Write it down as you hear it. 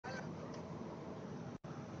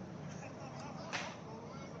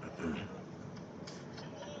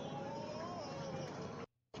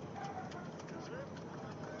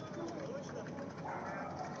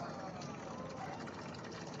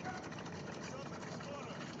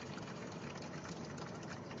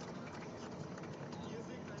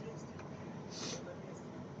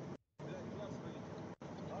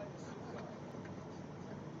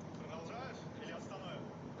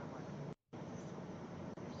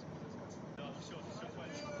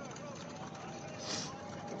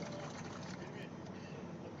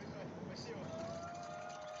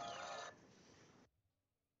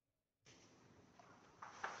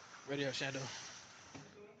Radio Shadow.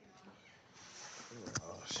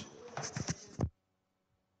 Oh shit.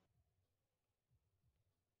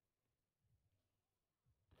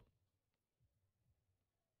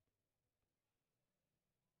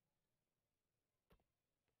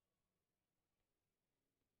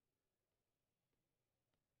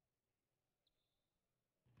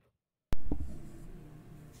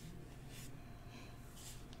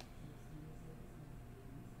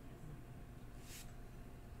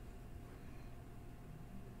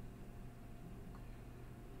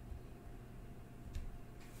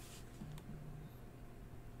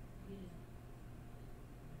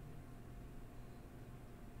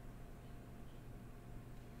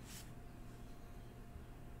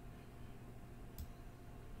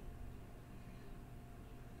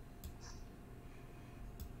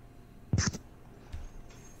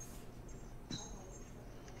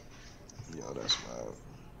 Yo, that's wild.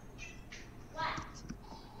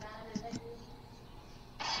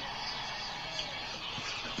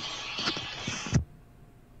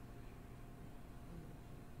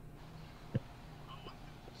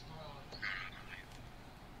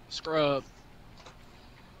 Scrub.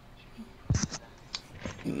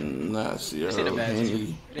 Nah, This ain't a Sierra bad team.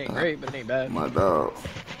 Henny, It ain't great, but it ain't bad. my dog.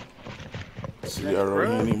 That Sierra scrub,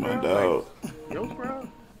 Henny, my bro? Like, dog. yo, scrub?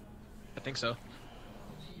 I think so.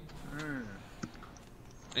 Mm.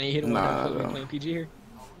 And you hit him Nah, because we though. playing PG here.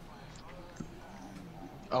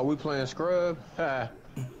 Oh, we playing scrub? Ha.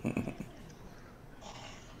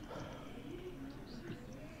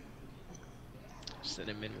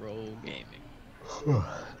 Cinnamon Roll Gaming.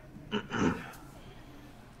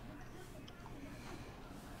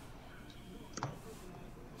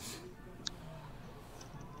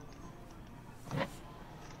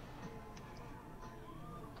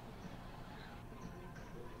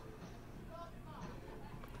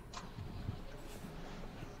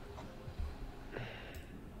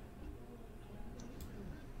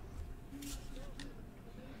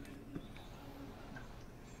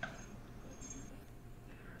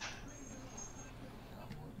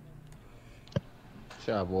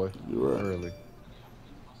 Shy boy. You right. Early.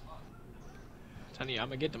 Telling you, I'm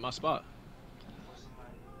gonna get to my spot.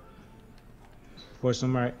 Force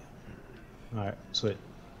them right. Alright, switch.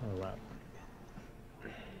 Alright.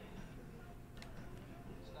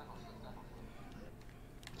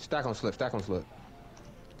 Stack on slip, stack on slip.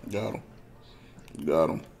 Got him. Got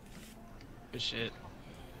him. Good shit.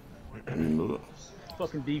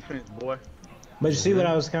 Fucking defense, boy. But you see what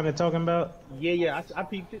I was kind of talking about? Yeah, I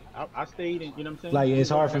peeped it. I stayed in, you know what I'm saying? Like, it's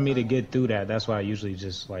hard for me to get through that. That's why I usually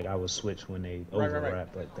just, like, I would switch when they Right.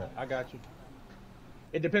 overlap like that. I got you.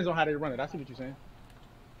 It depends on how they run it. I see what you're saying.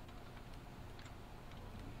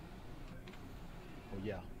 Oh,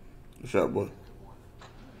 yeah. Shot boy.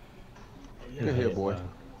 Good hit, boy.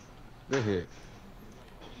 Good hit.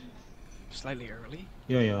 Slightly early.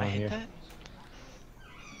 Yeah, I on hit here. that.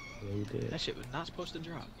 Yeah, you did. That shit was not supposed to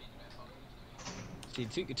drop. See,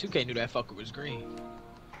 2K knew that fucker was green.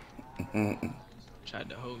 Tried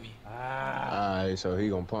to hold me. Alright, so he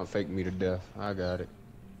gonna pump fake me to death. I got it.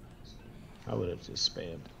 I would have just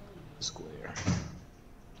spammed the square.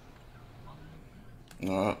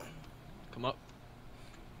 Alright. Come up.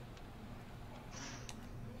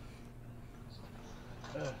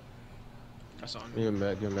 That's on me. Get him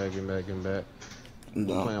back, get him back, get him back, get him back. I'm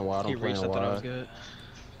No. playing wide, He I'm playing reached. I thought I was wide. good.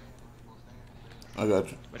 I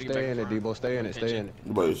got you. But he get Stay back in it, front. Debo. Stay in it, stay in it.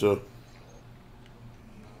 You by yourself?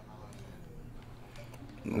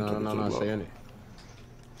 No, stay in it.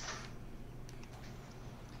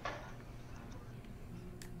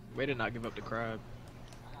 Way to not give up the crab.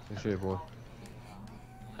 Good shit, boy.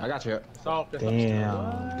 I got you. Soft.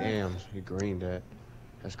 Damn. Damn, he greened that.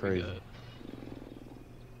 That's We crazy. good.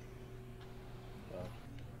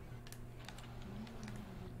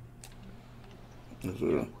 Yes,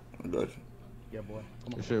 sir. I got you. Yeah, boy.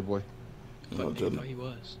 Come Good on. shit, boy. I'll Fuck, tell nigga, know you. he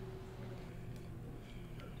was.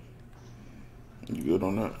 You good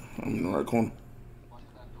on that? I'm in the right corner.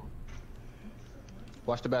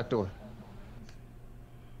 Watch the back door.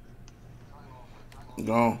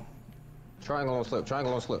 Gone. Triangle on slip,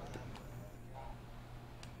 triangle on slip.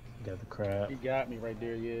 Got the crab. He got me right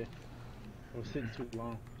there, yeah. I was sitting too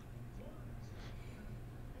long.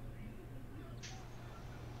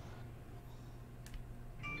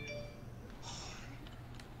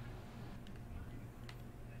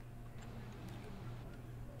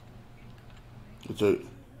 That's it.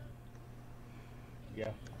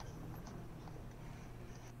 Yeah.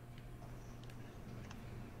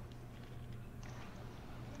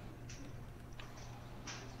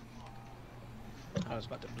 I was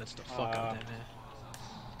about to blitz the fuck out that man.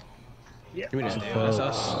 Yeah. Give me that. Damn, that's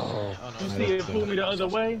us. Oh. Oh, no, You no, see, no. it pulled me the other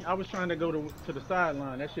way. I was trying to go to the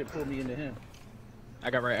sideline. That shit pulled me into him. I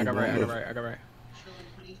got right. I got right. I got right. I got right.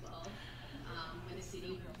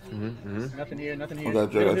 Nothing here. Nothing I here.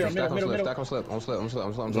 got you. I got you. Stack on Middle. slip. Stack on slip. On slip. On slip.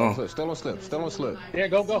 On slip. Go. On slip. Still on slip. Still on slip. Yeah,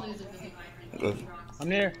 go. I got you. I'm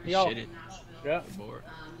there. He off. Shit it. Yeah. Bored.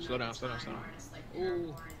 Slow down. Slow down. Slow down.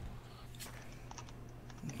 Ooh.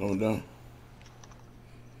 Going down.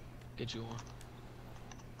 Get you one.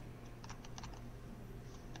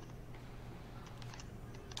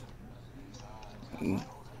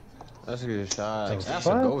 That's a good shot. The That's a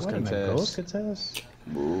fuck? ghost What in a ghost contest. contest?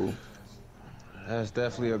 Boo. That's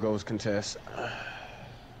definitely a ghost contest.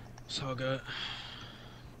 It's all good.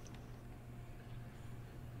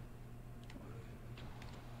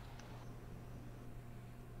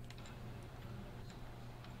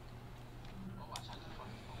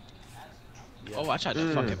 Oh, I tried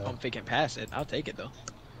to fucking pump fake and pass it. I'll take it though.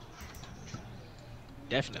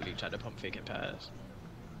 Definitely tried to pump fake and pass.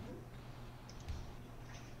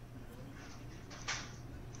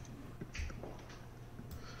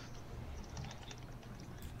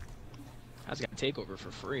 I just got takeover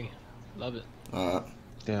for free. Love it. Alright.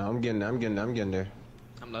 Yeah, I'm getting there.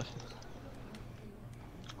 I'm left.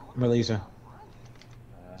 Releasing.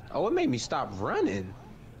 Oh, it made me stop running.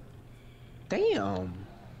 Damn.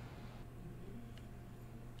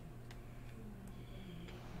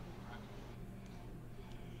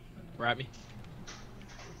 Grab me.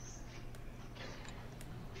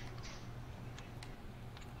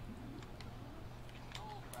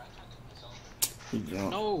 He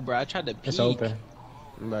jumped. No, bro. I tried to peek. It's open.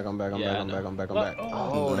 I'm back. I'm back. I'm Yeah, back. I I'm know. back. I'm back. I'm back.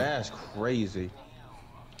 Oh, that's crazy.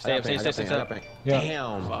 Stay up, I got stay paint, I up. got paint. Yeah.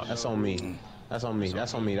 Damn. Fuck. That's on me. That's on me.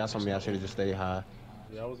 That's on me. That's on me. I should have just stayed high.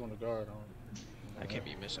 Yeah, I was on the guard. I can't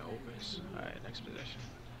be missing opens. Alright, next position.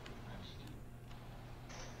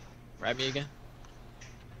 Grab me again.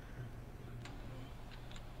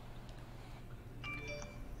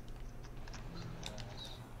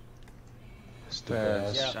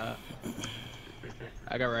 Pass. Yeah. Shot.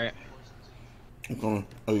 I got right. I'm coming.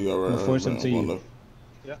 Oh, you got right. We'll force him to you. Left.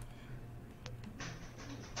 Yeah.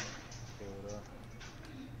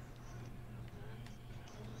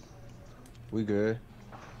 We good.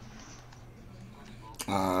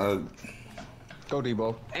 Alright. Go,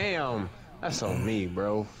 Debo. Damn. That's on me,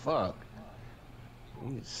 bro. Fuck.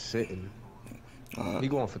 He's sitting. He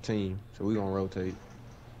going for team, so we gonna rotate.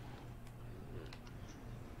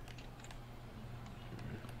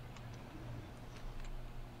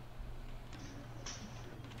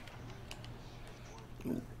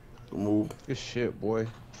 Move. Good shit, boy.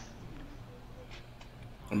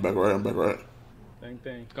 I'm back right. I'm back right. Same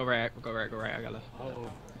thing. Go right. Go right. Go right. I got left. Oh.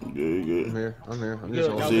 You good. You I'm good. here. I'm here. I'm Good. just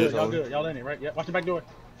Y'all over good. here. Y'all good. Y'all in it, right? Yeah. Watch the back door.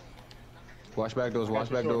 Watch back doors. Watch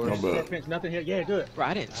back Short doors. No fence, bad. short fence, nothing here. Yeah, good. Bro,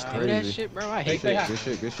 I didn't steal that Crazy. shit, bro. I Hey, hate say that. hi. Good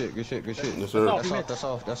shit. Good shit. Good shit. Good shit. Yes, sir. That's That's all. off. That's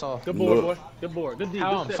off. That's off. Good No. board, boy. Good board. Good D. How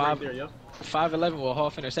Good I'm set five- right there, yo. 5'11" with a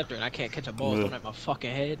half interceptor and I can't catch a ball Yeah. thrown at my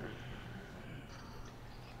fucking head.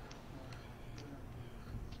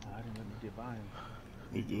 I didn't let me get by him.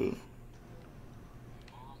 We good.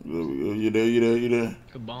 Good. We good. You there? You there? You there?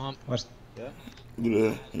 Good bomb. What's You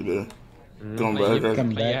there? You there? Come Play back. Come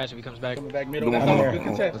your back. hatch if he comes back. Coming back middle. Come That's on, all. come Good on.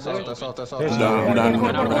 contest. That's boy. off. That's off. That's off. There's I'm no- down. I'm down. Come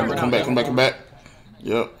on, Come back. Come back. Come back.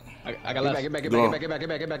 Yep. I got Get left. back. Get back. Get Go. back. Get back. Get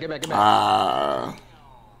back. Get back. Get back. Get back. Ah.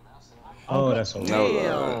 Oh, that's open. That was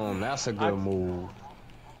alright. Damn. That's a good move.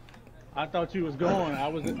 I thought you was going. I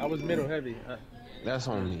was middle heavy. That's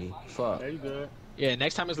on me. Fuck. There you good. Yeah,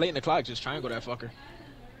 next time it's late in the clock, just triangle that fucker.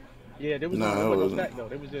 Yeah, there was Nah, no it no wasn't. stack though.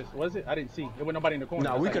 There was just was it? I didn't see. There was nobody in the corner.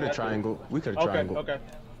 No, we could have triangled. We could have Okay, triangled. okay.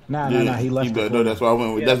 Nah, Yeah, nah, nah. He left the back corner. door. That's why I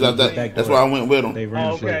went with. Yeah, That's why I went with him. They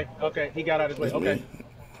ran Oh, shit. okay, okay. He got out his way. That's Okay, me.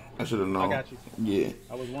 I should have known. I got you. Yeah.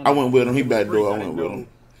 I was wondering. I went with him. He back door. I I went didn't with know. him.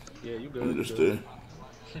 Yeah, you good. I'm you just good. there.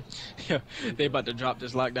 Yeah, they about to drop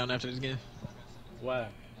this lockdown after this game. Why?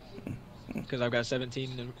 Because I've got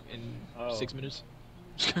 17 in Oh. 6 minutes.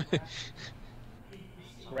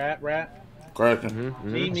 Rat. Cracking.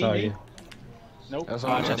 Me. Saw you. Nope. That's Oh,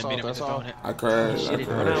 all. I tried That's to all. beat him That's into all. throwing it. I crashed. Shit, I it-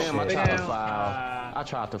 crashed. Damn, I Stay tried to down. foul. I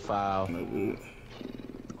tried to foul. No good.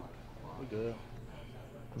 We good.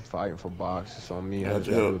 I'm fighting for box. It's on me. I Got just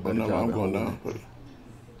your gotta do a help. Oh, better no, job I'm at going holding. down.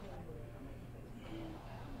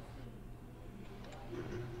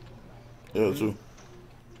 Yeah, too.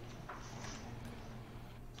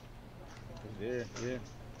 Yeah, yeah. You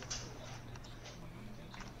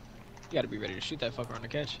gotta be ready to shoot that fucker on the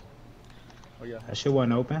catch. Oh yeah. That shit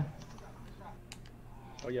wasn't open.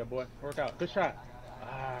 Oh yeah, boy. Work out. Good shot.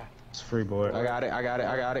 Ah. It's free board. I got it. I got it.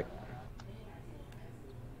 I got it.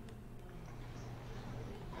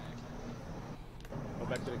 Go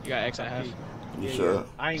back to the You got X at half. You sure?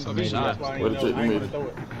 I ain't So gonna good be shot. that's why I What ain't, did know, I you ain't make? gonna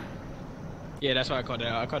throw it. Yeah, that's why I called it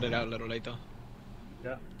out. I called it out a little late though.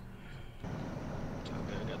 Yeah. Okay,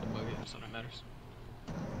 I got the bucket, so that matters.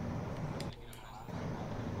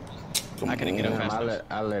 I couldn't get up Damn, fast enough.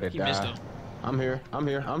 I let it He missed die. though. I'm here.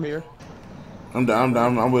 I'm down.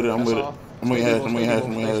 I'm with it. I'm with it. I'm on your hash. I'm on your hash.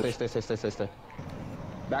 I'm on your hash. Stay.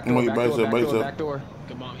 Back I'm door, on your base up. back door.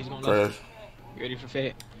 Come on, he's going Crash. left. You ready for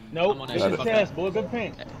Fed? Nope. I'm on that Push shit. his Fuck chest, that. boy. Good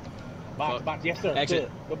pinch. Box. Yes, sir. Exit.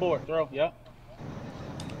 Good board. Throw. Yep.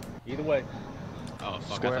 Either way. Oh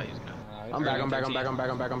fuck! Square. I thought he was gonna. I'm back.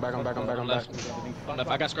 I'm left.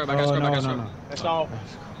 I got scrub. I got Oh, scrub. I no, got no, scrub. no. That's all.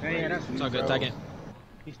 Man, that's It's all good. Tag in.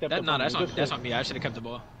 He stepped That, up. no, on that's me. on Good that's shit. on me. I should have kept the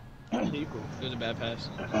ball. You cool. It was a bad pass.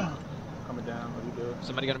 Coming down. What you do?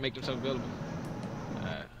 Somebody got to make themselves available.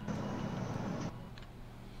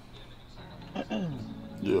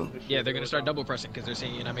 Yeah. Yeah, they're gonna start double pressing because they're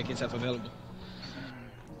saying you're not making yourself available.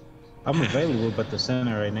 I'm available, but the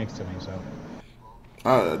center right next to me, so.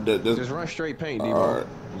 Just run straight paint, Debo. Alright.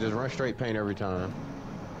 Just run straight paint every time.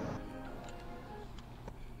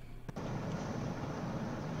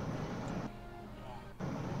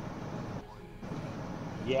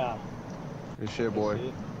 Yeah. Good shit, boy.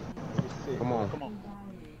 Good shit. Come on. Come on.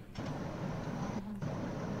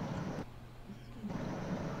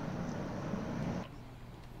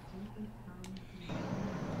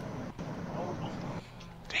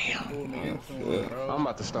 I'm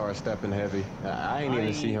about to start stepping heavy. I ain't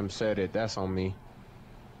even see him set it. That's on me.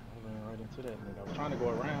 I ran right into that nigga. I was trying to go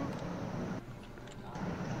around.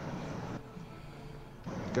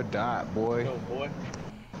 Good dot, boy. Go, boy.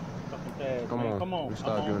 Fucking fast. Come man. on. Come on. We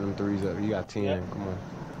start giving them threes up. You got 10. Yep. Come on.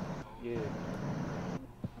 Yeah.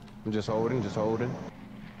 I'm just holding.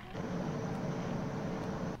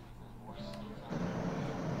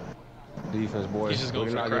 Defense, boys. He's just going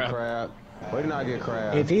Way to for not the get crab. Way to not get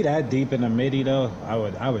crab. If he that deep in the midi though, I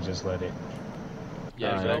would just let it.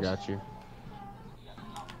 Yeah, Alright, I Phelps. got you.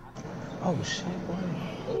 Oh shit,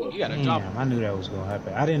 boy. You gotta drop. Damn, I knew that was gonna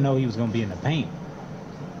happen. I didn't know he was gonna be in the paint.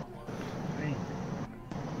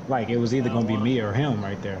 Like it was either gonna be me or him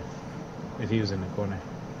right there, if he was in the corner.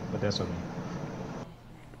 But that's okay.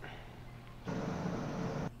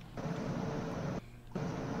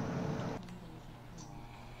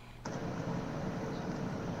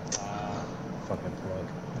 Fucking plug.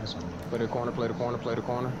 That's on me. Play the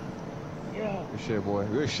corner. Yeah. Good shit, boy.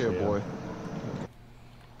 Good shit, boy.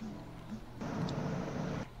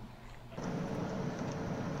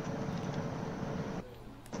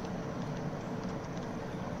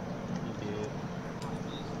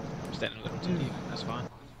 I'm standing a little too deep. That's fine.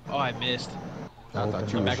 Oh, I missed. I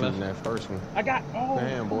thought you were Back shooting left. that first one. I got. Oh.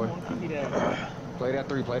 Damn, boy. Give me that. Play that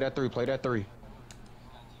three.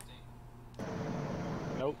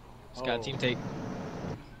 Nope. Scott team take.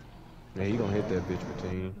 Yeah, he gonna hit that bitch for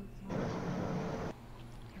team.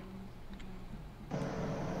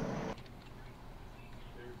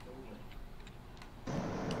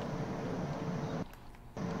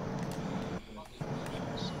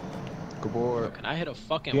 Good board. Can I hit a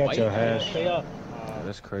fucking You got white? your hash. Stay up.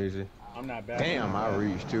 That's crazy. I'm not bad. Damn, I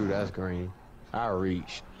reached too. That's green. I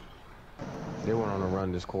reached. They went on a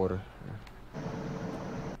run this quarter.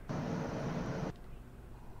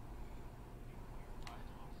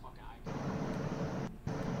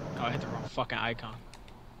 Oh, I hit the wrong fucking icon.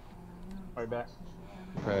 Right back.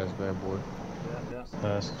 Pass, bad boy. Yeah.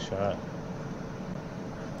 Pass, shot.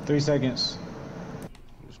 3 seconds.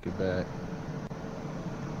 Let's get back.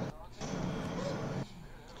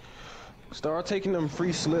 Start taking them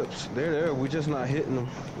free slips. They're there. We're just not hitting them.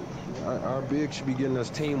 Our big should be getting us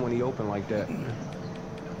team when he open like that.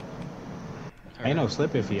 Ain't no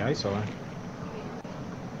slip if he ISO.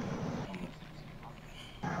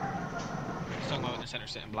 He's talking about in the center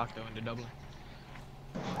sitting block though into doubling.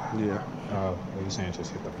 Yeah. Oh, what you saying?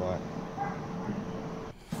 Just hit the block.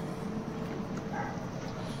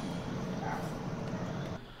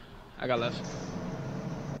 I got left.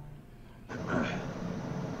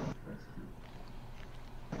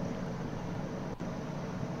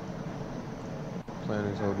 Playing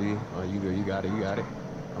his OD. Oh, you good. You got it.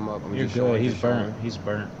 I'm up. I'm You're just good. showing. He's just showing. burnt. He's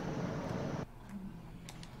burnt.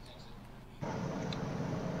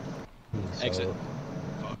 Exit. So,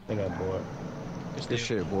 they got bored. Good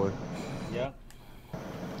shit, boy. Yeah.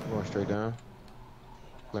 Going straight down.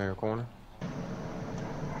 Playing corner.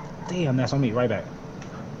 Damn, that's on me. Right back.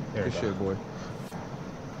 There we Good go. shit, boy.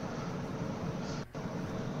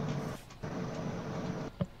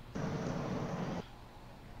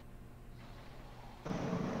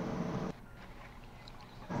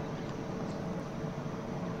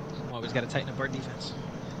 Always got to tighten up our defense.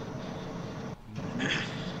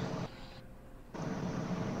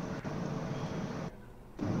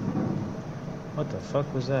 What the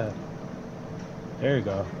fuck was that? There you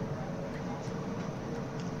go.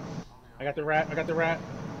 I got the rat. I got the rat.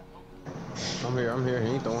 I'm here. He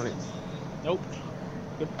ain't throwing it. Nope.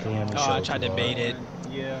 Good. Damn, Oh, I tried to bait it.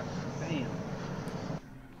 Yeah. Damn.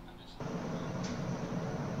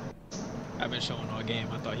 I've been showing all game.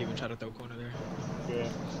 I thought he would try to throw corner there. Yeah.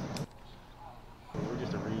 We're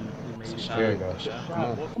just a remade It's a it. shot. There you go. Shot, Come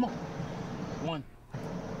on. boy. Come on. One.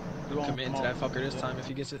 Come on, Commit come into on. that fucker this time if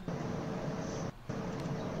he gets it.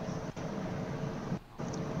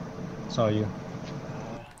 Saw you.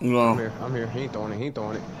 No. I'm here. He ain't throwing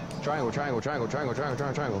it. Triangle. Good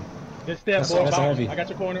step, That's- boy. that's Bounce. heavy. I got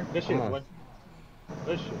your corner. Good shit, Come on. boy.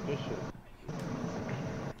 Good shit.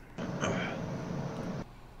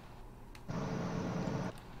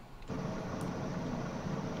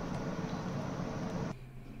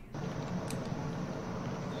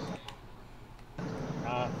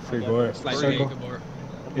 Free board. Slight Circle. good board.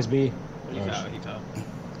 It's B. He fouled.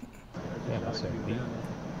 Yeah, that's it. B.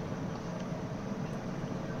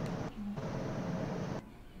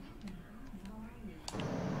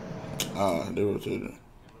 Ah, they rotated.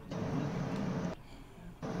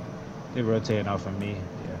 They rotating off of me.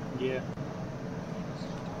 Yeah. Yeah.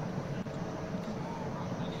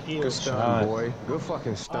 Good shot. stun, boy. Good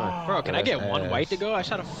fucking stun. Bro, can I get one Ass. white to go? I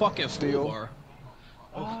shot a fucking full Steal. bar.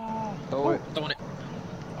 Throw it. Throwing it.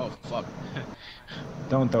 Oh, fuck.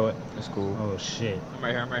 Don't throw it. That's cool. Oh shit. I'm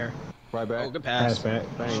right here. Right back. Oh, good Pass pass.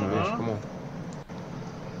 back. Bang, bitch. Come on.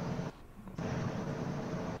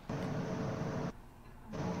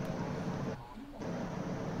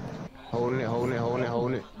 Holding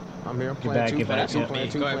it. I'm here. Get back, get back. That's on me.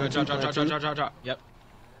 playing two, Go ahead, playing drop. two. Yep.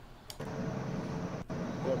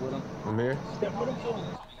 Step with him. I'm here. Step with him.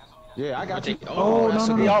 Yeah, I got you. Oh, that's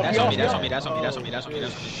no, a no, good- no. That's on me. Yeah. That's on me.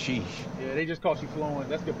 Sheesh. Yeah, they just caught you flowing.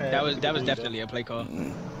 That's good pass. That was definitely a play call.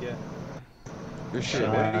 Yeah. Good shit.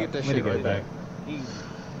 Where did you get that Way to shit get right back. there? Easy.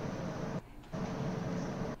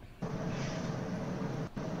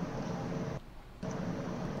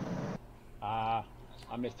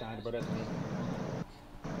 I missed time, but that's me.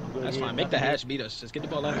 I'm good That's here. fine. Make the Nothing hash beat us. Just get the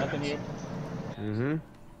ball out here. of Nothing here. here. Mm-hmm.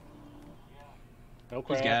 No He's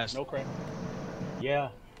crack. gassed. No crack. Yeah.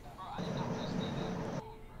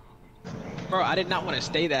 Bro, I did not want to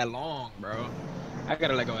stay that long, bro. I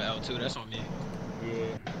gotta let go of L2. That's on me. Yeah.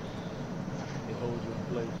 It holds you in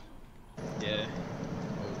place. Yeah.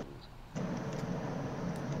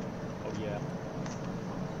 Oh yeah.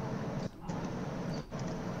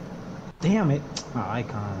 Damn it. My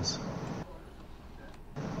icons.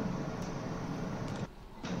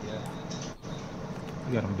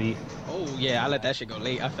 You got him beat. Oh, yeah. I let that shit go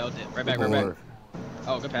late. I felt it. Right back.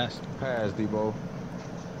 Oh, good pass. Pass, Debo.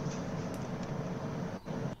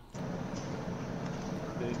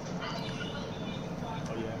 Big.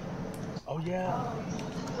 Oh yeah.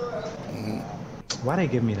 Why they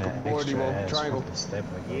give me that Board, extra Debo. ass Triangle. fucking step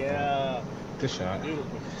like that? Yeah. Good shot.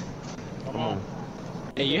 Beautiful. Come Come on. on.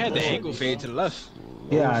 Hey, you had the angle fade to the left.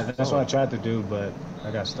 Yeah, that's what I tried to do, but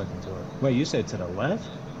I got stuck into it. Wait, you said to the left?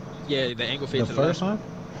 Yeah, the angle fade The to the left. first one?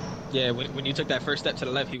 Yeah, when you took that first step to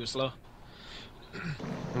the left, he was slow.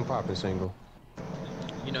 I'm popping single.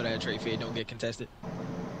 You know that trade fade don't get contested.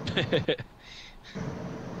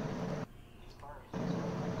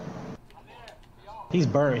 He's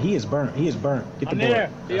burnt. He is burnt. He is burnt. Get the I'm board. there.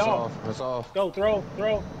 Be That's off. off. That's off. Go, throw.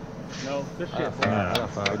 No, good I shit. got five. I got Nah,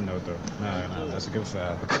 five. no throw. No, that's a good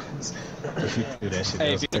foul. If you do that shit,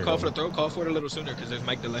 Hey, that's if you call for the terrible. throw, call for it a little sooner because there's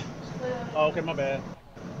mic delay. Oh, okay, my bad.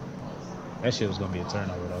 That shit was gonna be a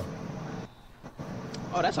turnover though.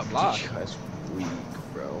 Oh, that's a block. That's weak,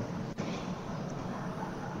 bro.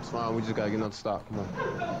 It's fine. We just gotta get another stop. Come on.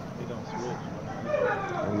 They don't switch.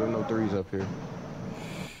 Don't give no threes up here.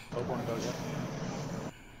 Hope on go, yeah.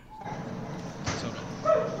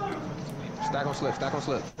 Stack on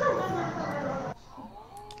slip.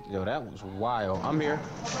 Yo, that was wild. I'm here.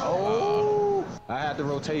 Oh, I had the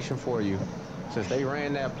rotation for you. Since they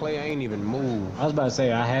ran that play, I ain't even moved. I was about to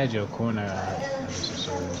say I had your corner. I was just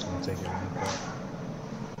sorry I was gonna take it.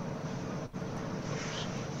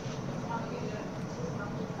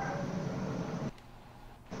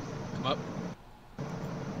 Come up.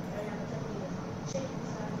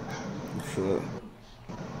 Shit.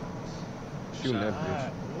 Shooting that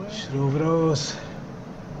bitch. Shit over those.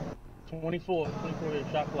 24 here,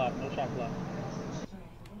 shot clock, no shot clock.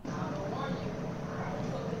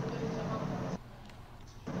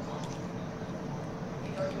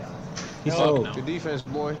 He's No. sold. No. Good defense,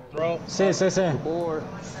 boy. Throw. Sit. Board.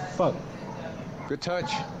 Fuck. Good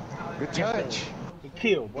touch. Good touch. Good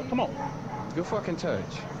kill, boy. Come on. Good fucking touch.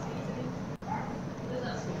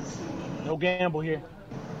 No gamble here.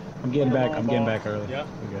 I'm getting back. I'm getting back early. Yep.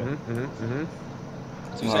 Okay.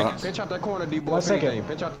 2 seconds. Pinch out that corner, D-boy. 1 second.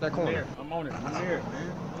 Pinch out that corner. I'm on it. I'm there,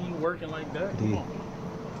 man. You ain't working like that. D. Come on.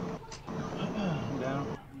 I'm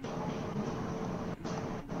down.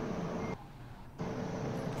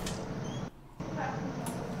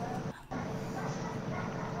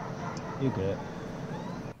 You good?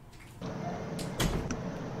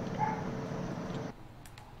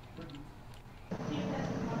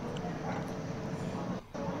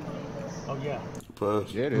 Oh yeah.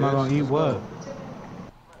 Pass. Yeah, it is. I'm not gonna eat Let's what? go.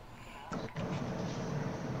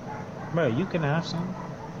 Bro, you can have some.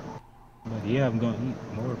 But yeah, I'm gonna eat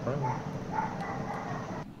more probably.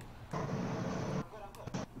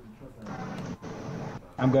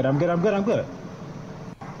 I'm good. I'm good. I'm good. I'm good.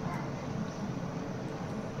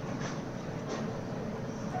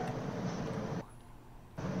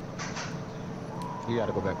 You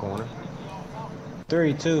gotta go back corner.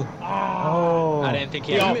 3, 2. Oh. I didn't think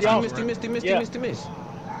he Yo, had yo. Miss.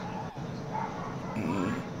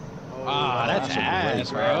 Ah, that's That's a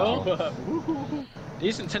ass, great bro.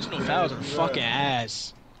 These intentional fouls are fucking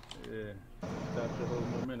ass. Yeah. That's the whole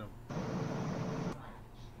momentum.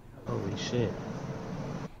 Holy shit.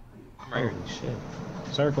 I'm right here. Holy shit.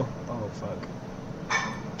 Circle. Oh, fuck.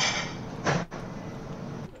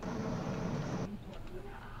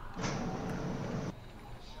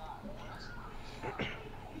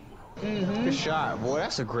 Good shot, boy.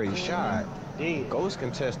 That's a great shot. Yeah. Ghost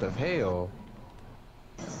contest of hell.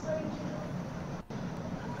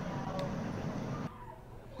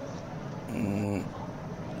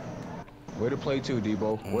 Way to play two,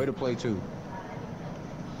 Debo. Way to play two.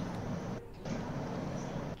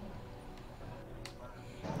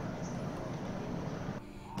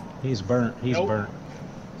 He's burnt. He's Nope. burnt.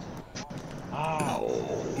 Ah.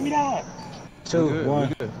 Give me that. 2, We good, 1.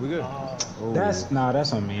 We good. We good. Ah. Oh. That's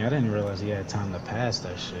that's on me. I didn't realize he had time to pass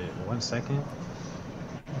that shit. 1 second.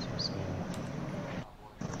 That's what I'm saying.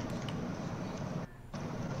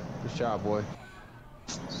 Good shot, boy.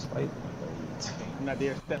 Slightly late. I'm not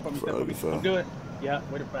there. Step for me. Step for me. Foul. I'm good. Yeah.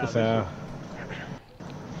 Way to foul. Good foul.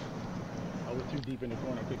 I was too deep in the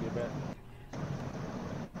corner. I couldn't get back.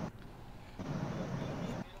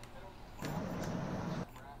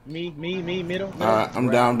 Me, middle. Alright, I'm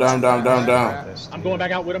down. I'm going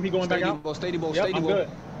back out with him. He going back out. Stay Debo. Yep, Stay I'm Debo. good.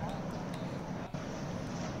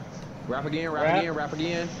 Rap again. Rap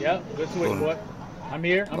again. Yep, good switch, boy. I'm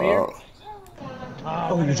here. I'm here.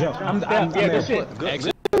 Oh, you jumped. I'm Yeah, there. good shit.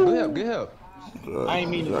 Exit. Good help. I ain't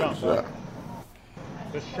mean to jump, bro.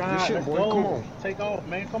 Good shot. shit, Let's boy. go. Come on. Take off,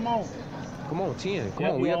 man. Come on. Come on, 10. Come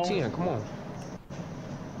Yep, on, we we up on. 10. Come on.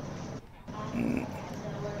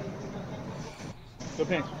 Good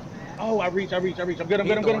pinch. Oh, I reach. I'm good. I'm He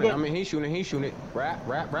good. throwing it. I mean, he's shooting it. Rap.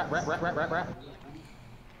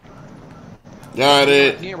 Got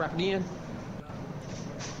it. Rap again.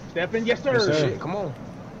 Step in. Yes, sir. Yes, sir. Shit, come on.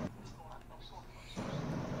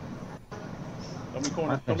 Throw me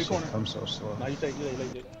corner. Throw me corner. I'm so slow. Now you take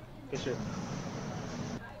it. Good shit.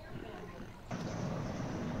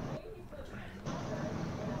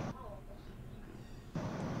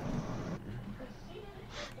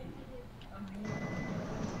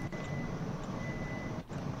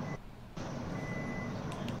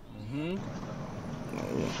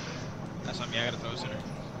 That's on me. I gotta throw center.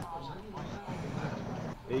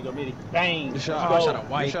 There you go, Mitty. Bang. Good shot. Oh, I shot a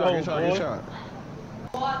white. Good shot.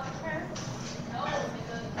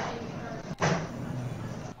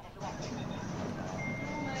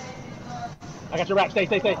 I got your wrap. Stay.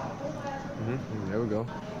 There we go.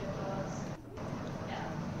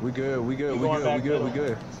 We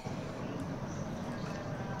good.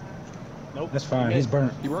 Nope. That's fine. He's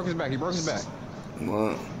burnt. He broke his back.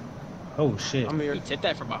 What? Oh shit. I'm here. He hit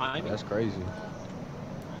that from behind me. That's crazy.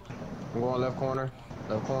 I'm going left corner.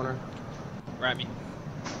 Grab me.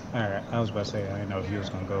 All right. I was about to say I didn't know if he was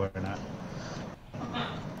gonna go or not.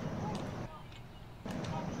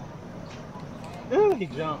 Ooh, he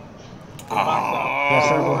jumped. Yes,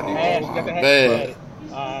 sir. Hash. Got the hash. Bad.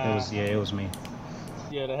 It was me.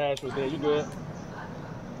 Yeah, the hash was there. You good?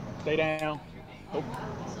 Stay down. Oh.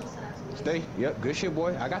 Stay. Yep. Good shit,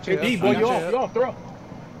 boy. I got you. Good D, boy. You off. Throw.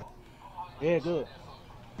 Yeah, good.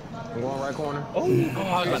 I'm going right corner. Oh, Oh,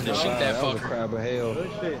 I was about to shoot that was a fucker. crab of hell. good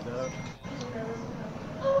shit, dog.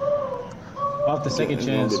 Off the second Yeah,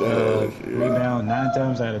 chance, yeah. rebound 9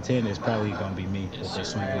 times out of 10 is probably gonna be me if they're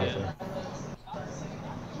swinging off it.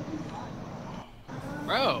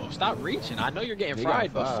 Bro, stop reaching. I know you're getting He got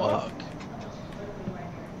fried, but five. fuck.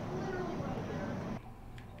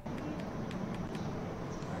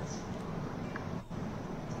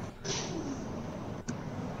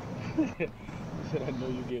 He said, I know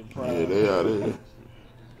you getting Yeah, fried. they out here.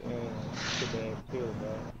 Get that kill, bro.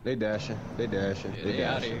 They dashing. They dashing. Yeah, They they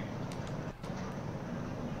out dashing. here.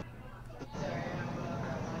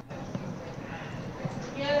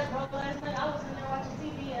 Yeah, bro, last night I was in there watching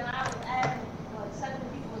TV and I was adding like 7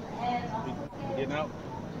 people with the ads. I was like, You okay. getting out?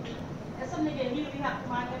 And some nigga immediately hopped in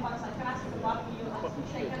my inbox like, can I see the bottom of your Fucking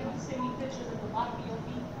say, shit. can you send me pictures of the bottom of your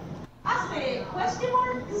feet? I said, question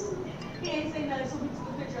marks? He ain't say nothing, so we took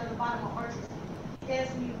a picture of the bottom of Archer's feet. He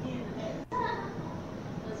asked me again today.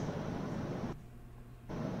 That's funny.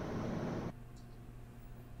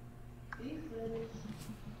 He finished.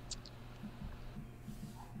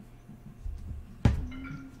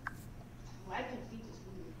 Why can feet just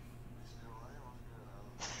weird?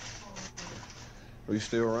 We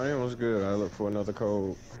still running? What's good? I look for another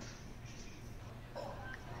code.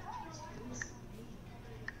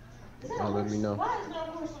 Let me know. Why is there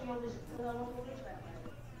a horse on your list?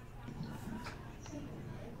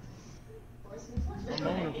 I'm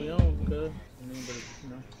on if we on, cuz. I mean, but, you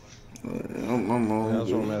know. I'm on.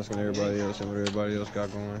 That's what I'm asking everybody else and what everybody else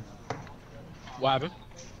got going. What happened?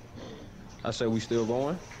 I said we still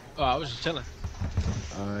going? Oh, I was just chilling.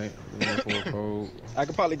 Alright, I'm looking for a code. I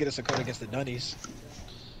could probably get us a code against the Dunnies.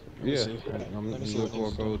 Let me Yeah, see. I'm Let me see looking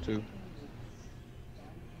what for a niggas code too.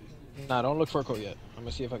 Nah, don't look for a code yet. I'm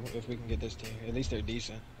gonna see if we can get this team. At least they're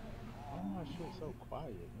decent. Why my shit so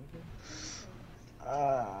quiet, nigga?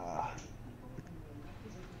 Ah.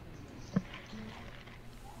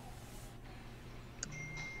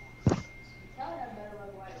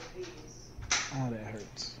 Oh, that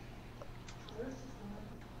hurts.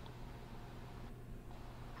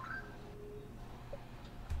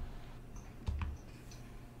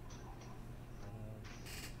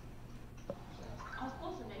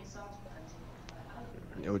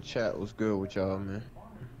 Yo, chat was good with y'all, man.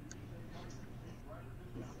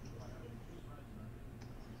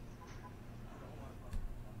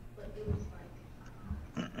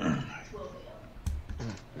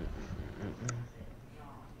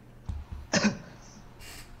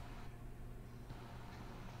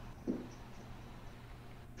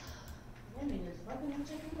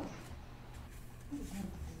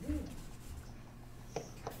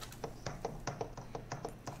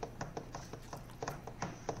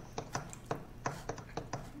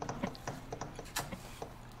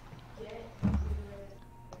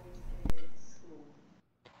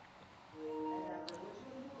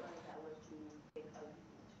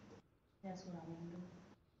 That's what I want to do.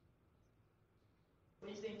 What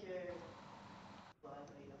do you think your, well, I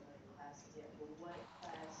know you don't know your classes yet, but what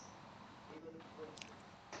class are you looking forward to?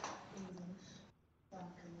 English. So I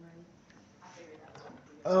can write. I figured that was going to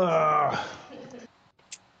be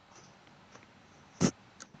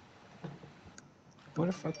Where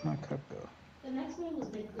the fuck my cup go? The next one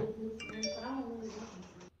was Make Good New Friends, but I don't really listen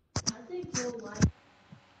to it. I think you'll like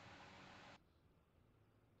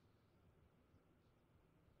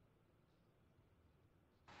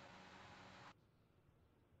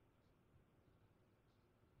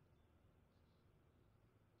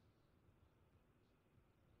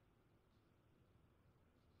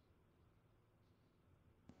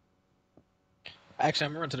Actually,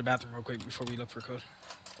 I'm gonna run to the bathroom real quick before we look for a code.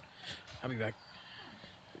 I'll be back.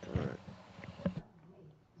 Alright.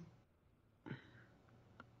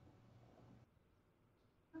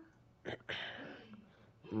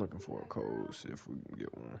 I'm looking for a code, see if we can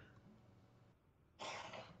get one.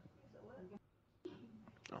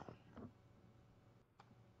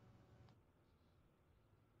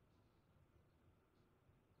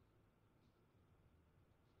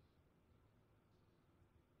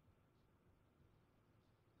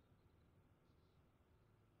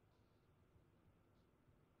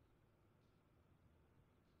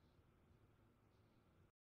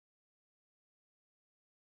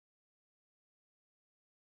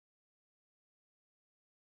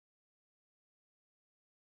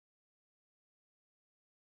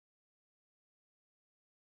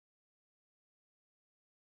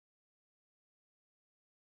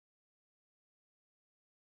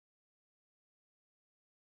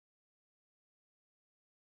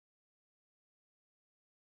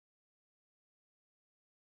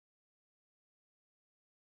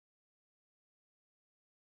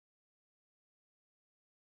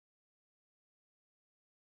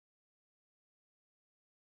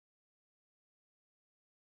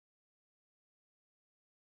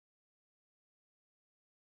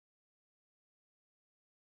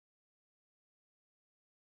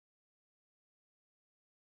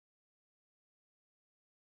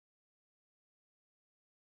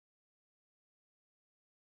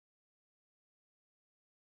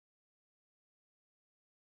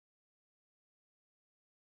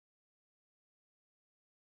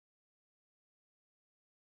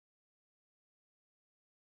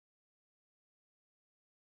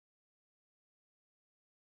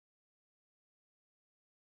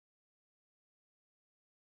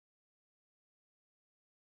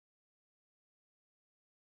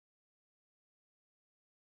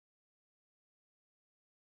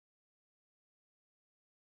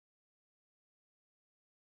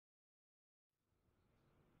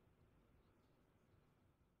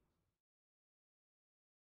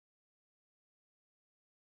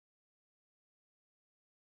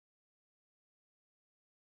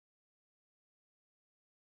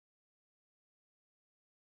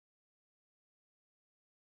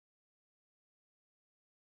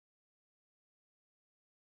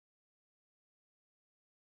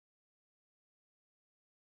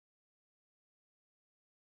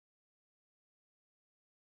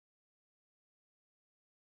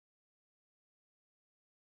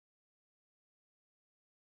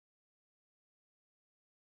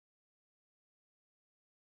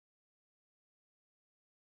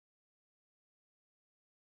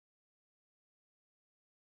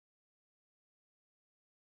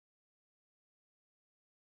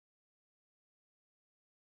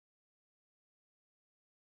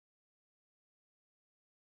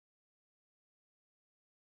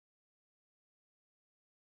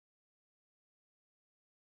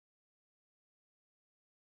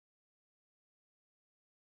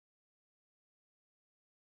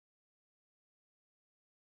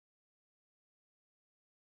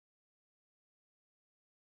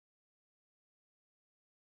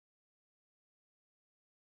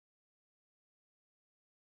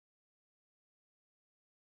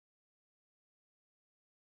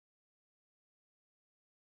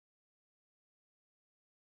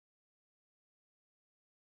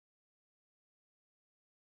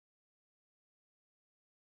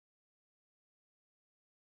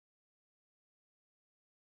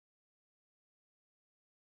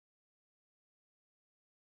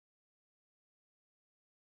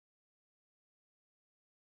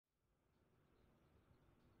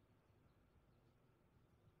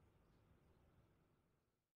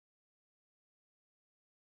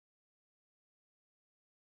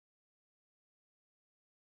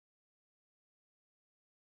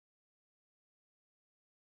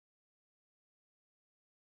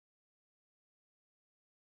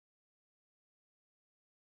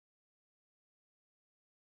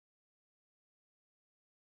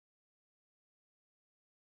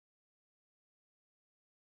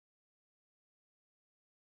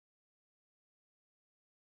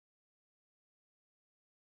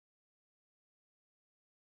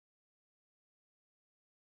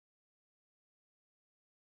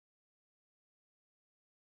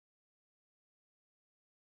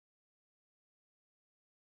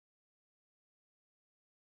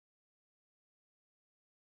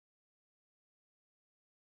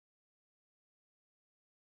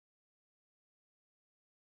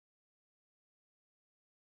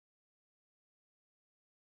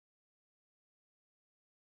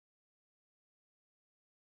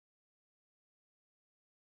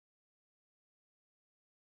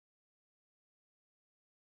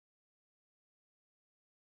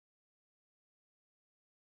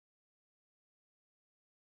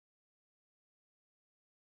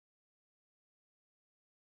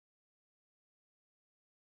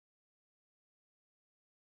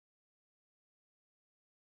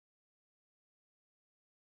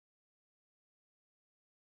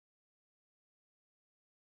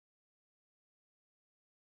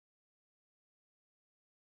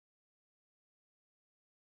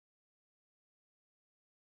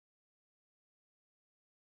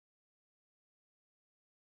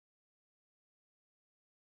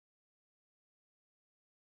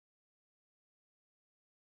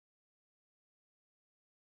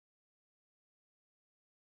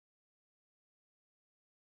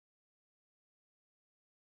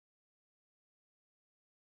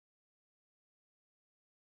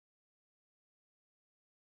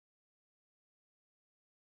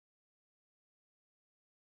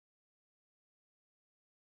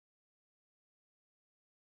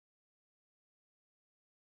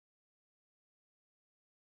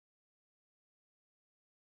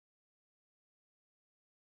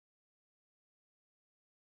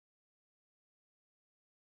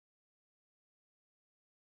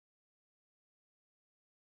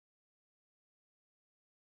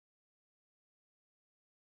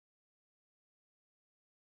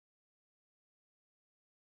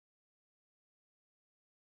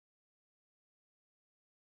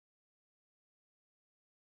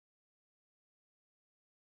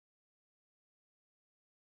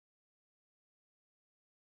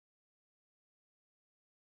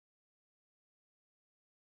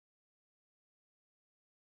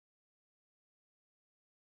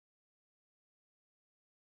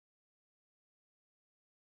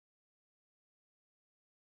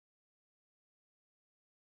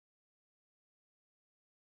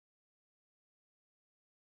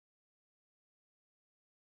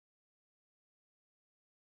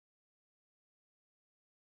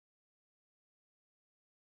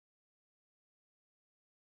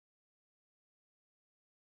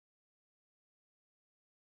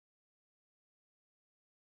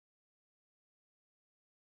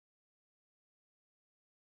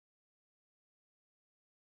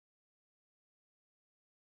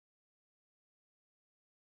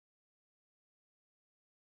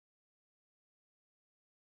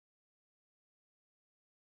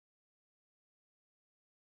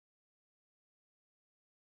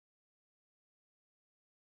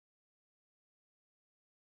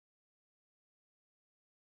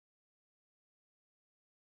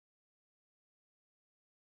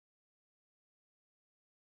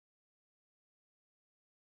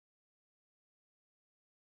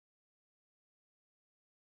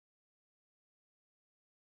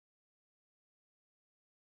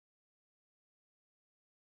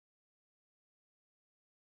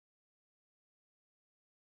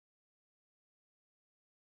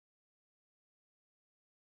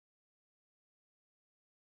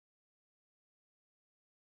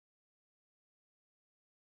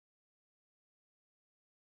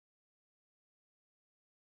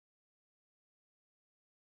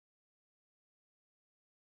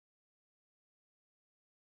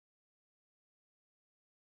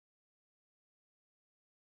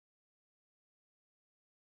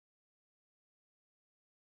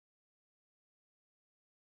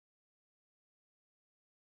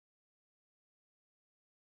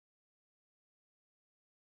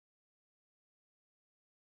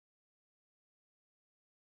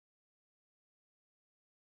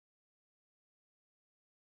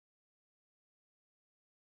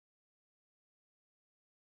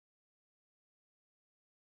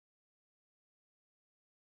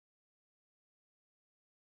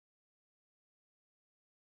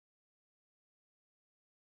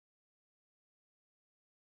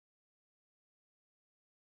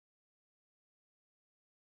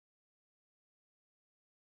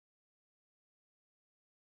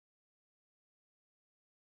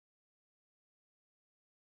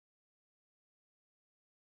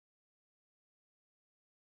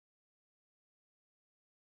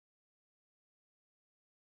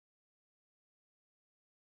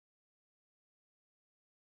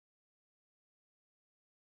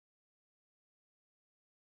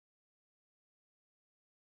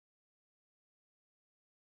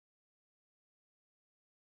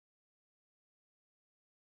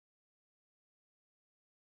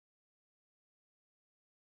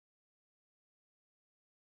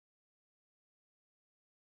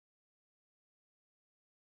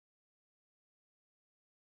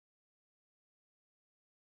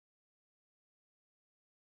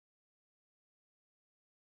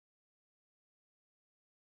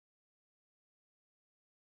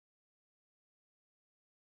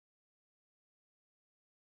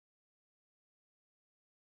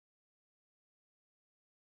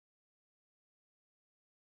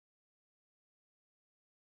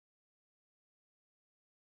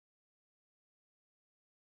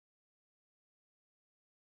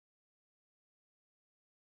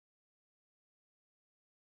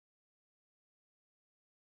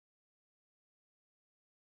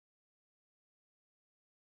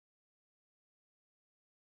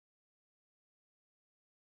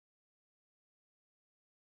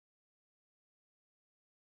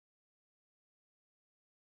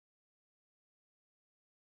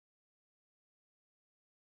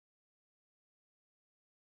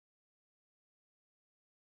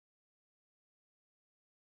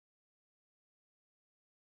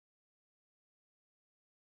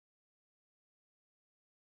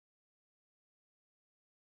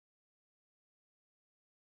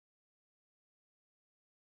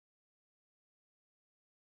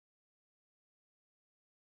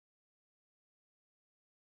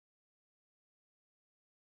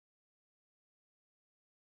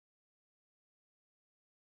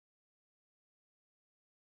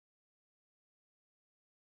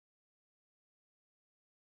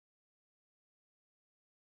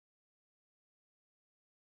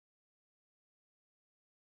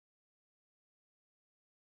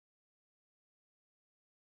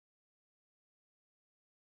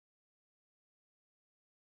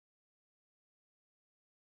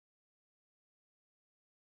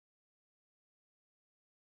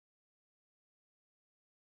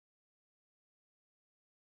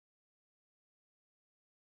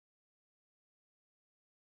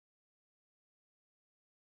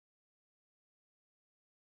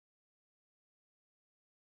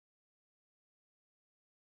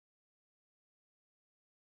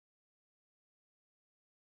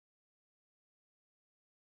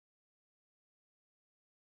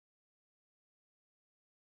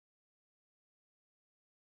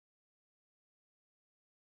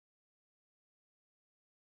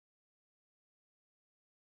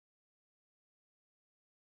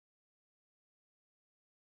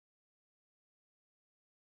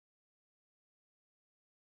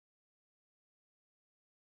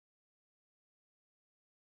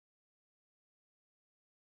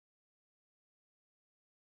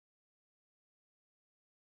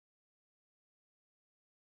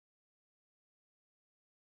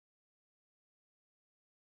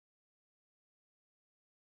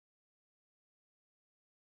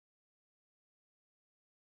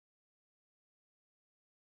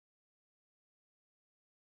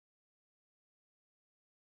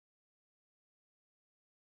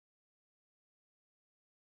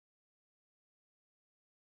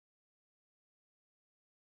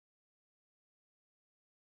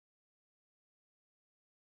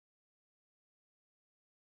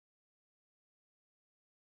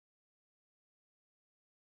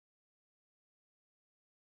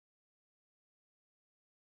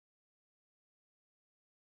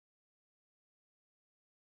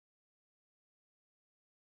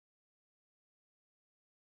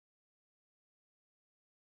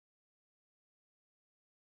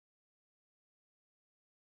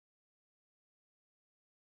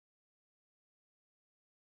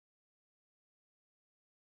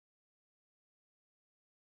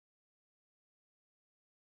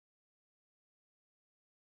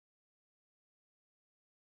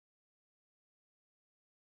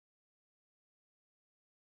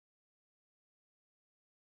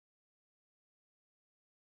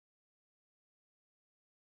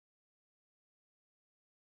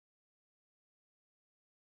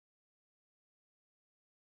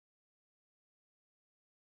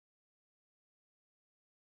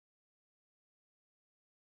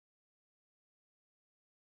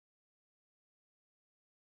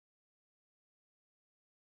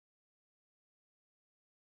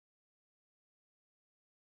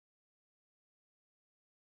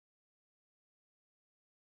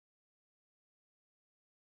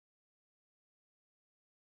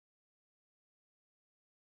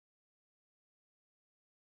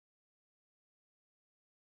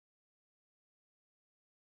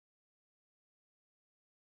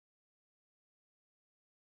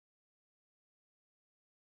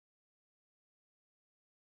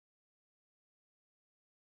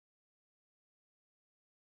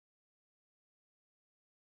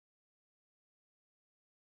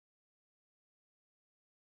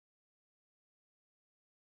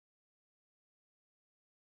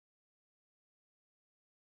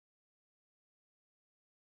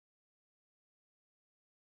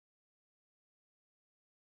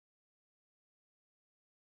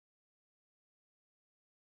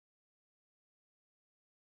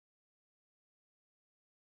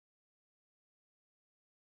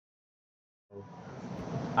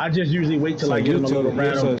 I just usually wait till I get him a little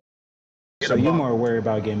rattle. So you're more worried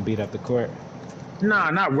about getting beat up the court? Nah,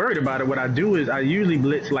 not worried about it. What I do is I usually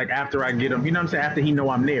blitz like after I get him. You know what I'm saying? After he know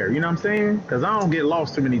I'm there. You know what I'm saying? Because I don't get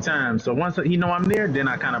lost too many times. So once he know I'm there, then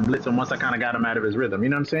I kind of blitz him. Once I kind of got him out of his rhythm. You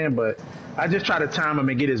know what I'm saying? But I just try to time him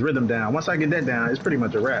and get his rhythm down. Once I get that down, it's pretty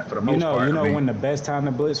much a wrap for the most part. You know when the best time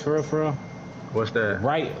to blitz for real? What's that?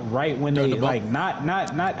 Right when they like not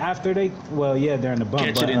after they during the bump.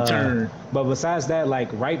 Catch it in turn. But besides that, like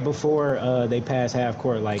right before they pass half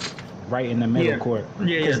court, like right in the middle court. Yeah.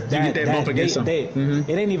 You get that bump against him. It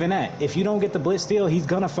ain't even that. If you don't get the blitz steal, he's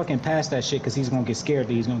gonna fucking pass that shit because he's gonna get scared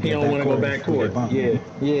that he's gonna get he don't want to go back court.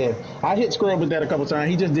 Yeah. I hit Scrub with that a couple times.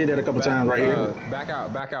 He just did that a couple times right here. Back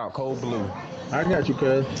out, cold blue. I got you,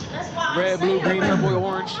 cuz. Red, blue, green, purple,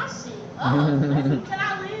 orange. Can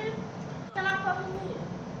I live? Can I fucking live?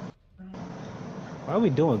 Why are we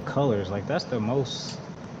doing colors? Like that's the most.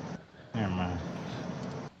 Never mind.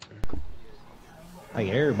 Like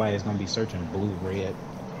everybody's gonna be searching blue, red.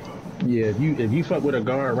 Yeah, if you fuck with a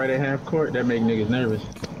guard right at half court, that make niggas nervous.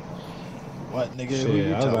 What nigga?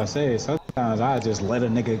 Shit, I was about to say sometimes I just let a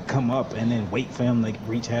nigga come up and then wait for him to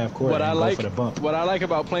reach half court and go for the bump. What I like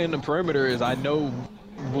about playing the perimeter is I know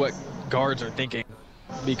what guards are thinking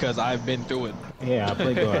because I've been through it. Yeah, I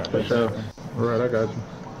play guard. For sure. Right, I got you.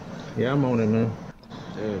 Yeah, I'm on it, man.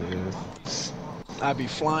 There it is. I be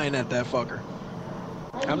flying at that fucker.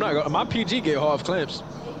 I'm not gonna. My PG get half clamps.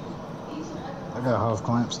 I got half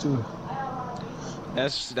clamps too.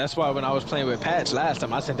 That's why when I was playing with Patch last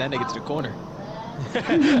time, I sent that nigga to the corner.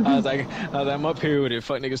 I was like, I'm up here with it.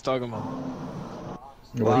 Fuck niggas talking about.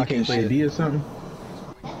 Well, he can't play D or something?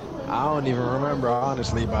 I don't even remember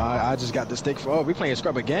honestly, but I just got the stick for. Oh, we playing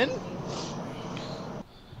scrub again?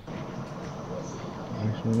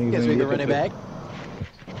 Guess we can run it back.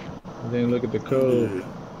 Then look at the code.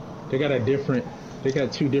 They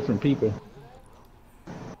got two different people.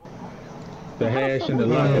 The hash and the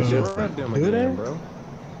lock is different. Do they? Bro.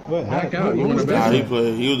 What? Blackout. You want to Nah, he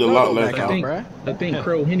was a lot less. I think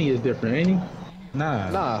Crow Henny is different, ain't he?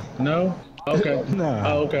 Nah. No? Okay.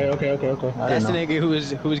 Nah. Oh, okay. That's the nigga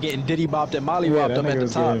who was getting diddy bopped and molly whopped up at the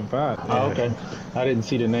top. Oh, okay. I didn't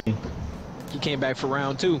see the name. He came back for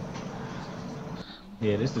round 2.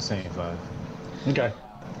 Yeah, this is the same 5. Okay.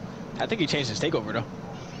 I think he changed his takeover though.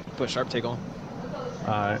 Put sharp take on.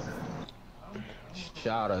 Alright.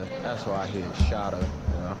 Shotta. That's why I hit Shotta.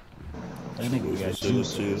 Yeah. That nigga got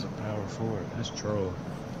juice as a power forward. That's troll.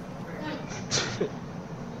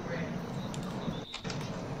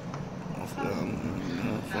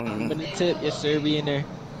 But the tip, yes sir, be in there.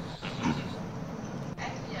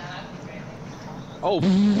 Oh.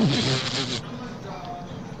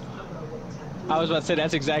 I was about to say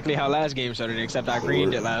that's exactly how last game started, except I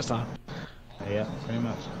greened it last time. Yeah, pretty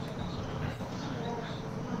much.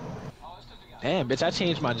 Damn, bitch, I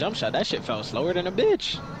changed my jump shot. That shit felt slower than a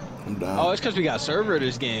bitch. I'm down. Oh, it's because we got server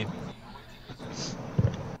this game.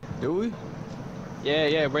 Do we?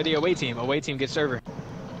 Yeah, we're the away team. Away team gets server.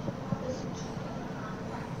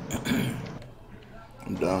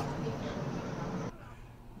 I'm down.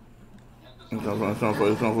 It's on for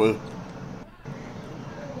you.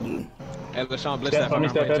 Yeah. Hey, LeSean blitz that from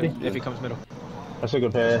if he comes middle. That's a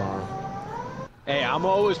good pass. Hey, I'm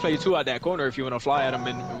always play 2 out that corner if you want to fly at him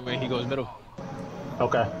when he goes middle.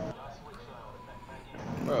 Okay.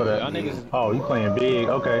 Bro, y'all niggas. Oh, you playing big.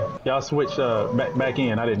 Okay. Y'all switch back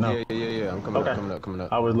in. I didn't know. Yeah. I'm coming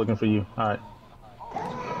up. I was looking for you. All right.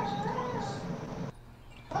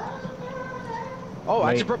 Oh,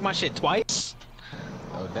 I just broke my shit twice.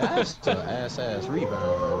 Oh, that's the ass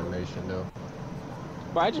rebound animation though.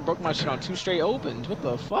 Bro, I just broke my shit on 2 straight opens. What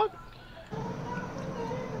the fuck?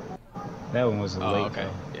 That one was late. Oh, okay.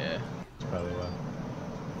 Yeah. That's probably why.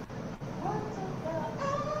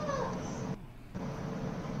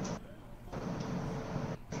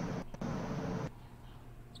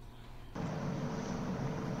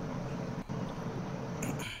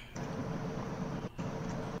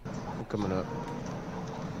 I'm coming up.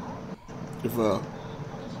 If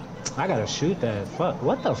I gotta shoot that. Fuck.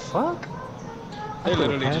 What the fuck? They're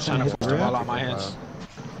literally just trying to force the ball out my Wow. hands.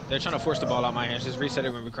 They're trying to force the ball out my hands. Just reset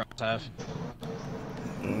it when we cross half.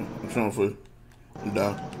 I'm trying for you. I'm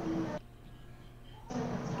down.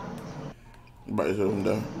 By yourself, I'm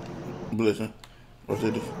down. Blitzing. What's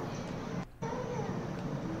this?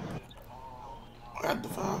 I got the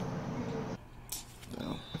foul.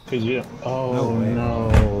 Down. Oh,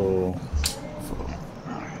 no.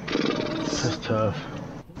 That's tough.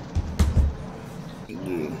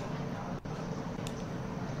 Yeah.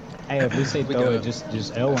 Hey, if we say throw it, just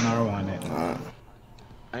L1 R1 it. Alright.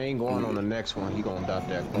 I ain't going on the next one. He gonna dot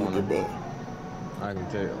that I'm gonna corner. get back. I can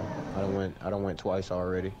tell. I done went twice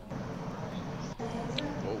already.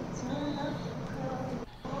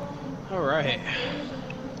 All right.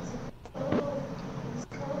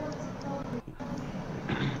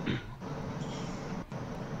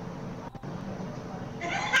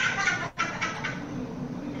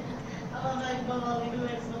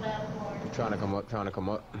 Trying to come up, trying to come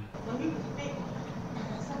up.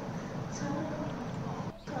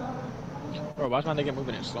 Bro, why's my nigga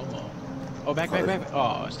moving in slow-mo? Oh, back.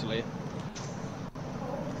 Oh, it's too late.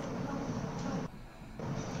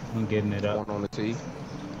 I'm getting it up. One on the tee.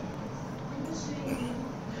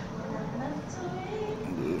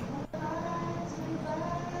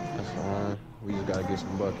 That's fine. We just gotta get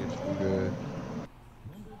some buckets. We good.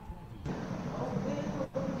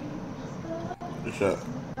 Good shot.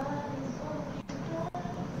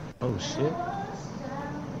 Oh shit.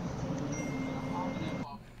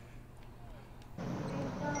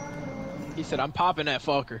 He said, I'm popping that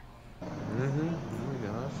fucker.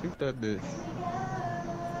 Yeah, shoot that bitch.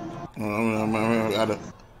 I gotta.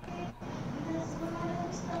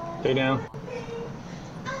 Stay down.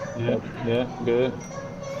 Yep, yeah, good.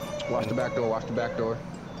 Watch the back door, watch the back door.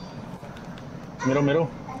 Middle.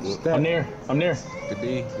 I'm near. Good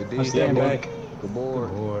D. I'm staying back. Good board.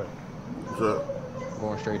 What's up?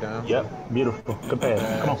 Going straight down. Yep, beautiful. Good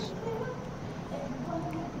pass. Come on.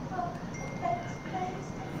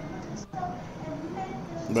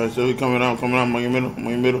 Back so he coming out, I'm in your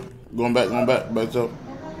middle. Going back, back so.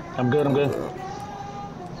 I'm good.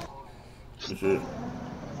 Good shit.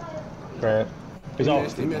 Brad. He's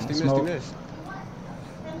off. He missed.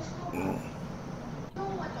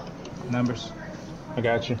 Numbers. I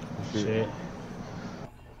got you. Shit.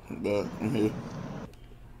 Back, I'm here.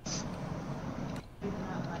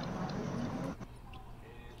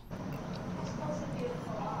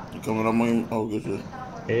 You coming up on your, oh, good shit.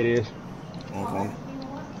 It is. Okay.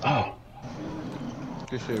 Oh.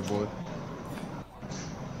 Good shit, boy.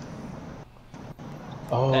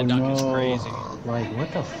 Oh, That dunk no. is crazy. Like,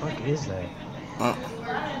 what the fuck is that? Huh?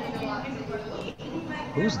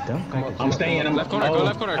 Who's dunking? I'm staying. Left corner, go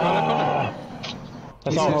left corner.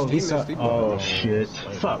 That's He all. missed. Oh, shit.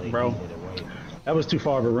 Fuck, bro. That was too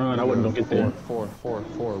far of a run. I wasn't gonna get there. Four.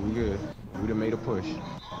 We good. We done made a push.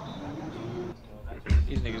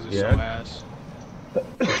 These niggas are Yeah. so ass.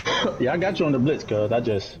 Yeah, I got you on the blitz, cuz I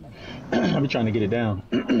just I be trying to get it down.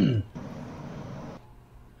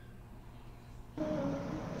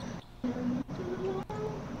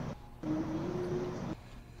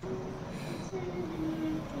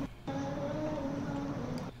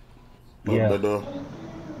 Yeah. Back door.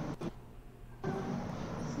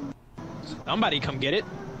 Somebody come get it.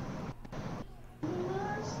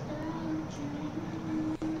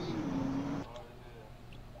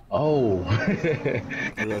 Oh,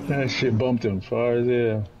 that shit bumped him far as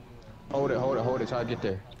hell. Hold it. Try to get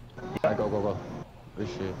there. All right, go. Good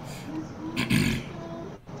shit.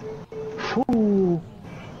 Whew.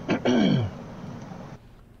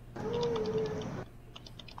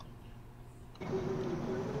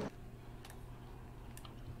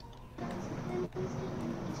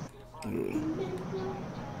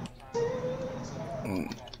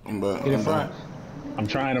 I'm back. Get in front. I'm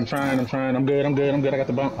trying. I'm good. I got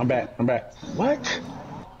the bump. I'm back. What?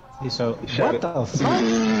 So, Shot what it. the fuck?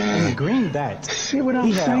 And he greened that. See what I'm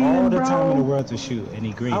He had saying, all the bro? time in the world to shoot, and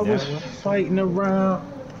he greened I that was one. fighting around.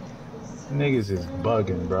 Niggas is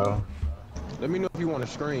bugging, bro. Let me know if you want to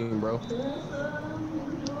screen, bro.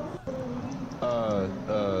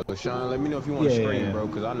 LaShawn, let me know if you want to screen, Yeah. bro,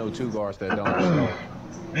 because I know two guards that don't. So.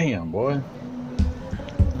 Damn, boy.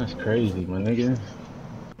 That's crazy, my nigga.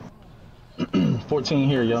 14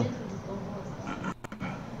 here, yo.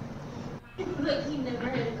 Look, he never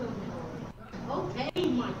had a come. Okay,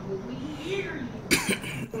 Michael, we hear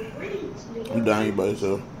you. I'm down here by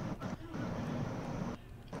yourself.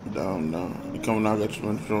 Down. You coming out, got you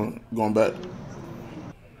in going back.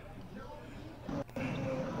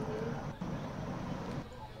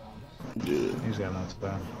 Yeah. He's got no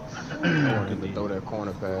time. I wanted to throw that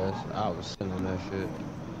corner pass. I was sending that shit.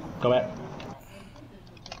 Go back.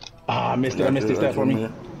 Ah, I missed it. I missed it. Step for me.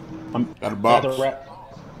 I'm Got a box. got the wrap.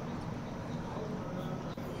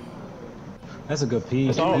 That's a good peek.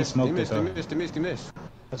 That's all. He He smoked it missed. though. He missed.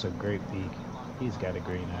 That's a great peek. He's got a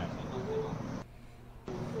green hat.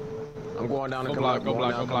 I'm going down and Go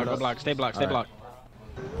block. Stay blocked. All right. blocked.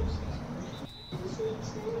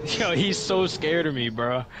 Yo, he's so scared of me,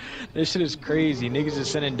 bro. This shit is crazy. Niggas is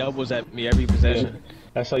sending doubles at me every possession.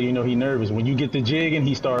 That's how you know he nervous. When you get the jig and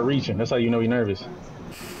he start reaching, that's how you know he nervous.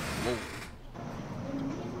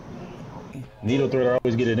 Needle threader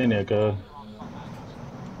always get it in there, cuz.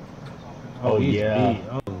 Oh, he's yeah. beat.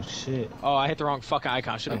 Oh shit. Oh, I hit the wrong fucking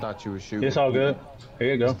icon. I Should've. thought you were shooting. It's all good.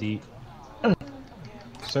 Here you go. He's deep.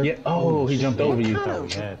 Sir, Yeah. Oh, he jumped over you. thought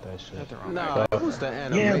we had that shit. Hit the wrong Nah, it was the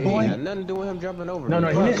animation. Yeah, boy. It had nothing to do with him jumping over. No, me. no,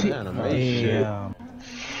 It he was didn't. the animation. Damn.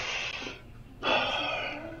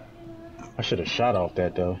 I should have shot off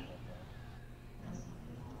that though.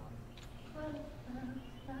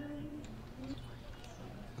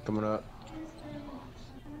 Coming up.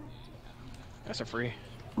 That's a free.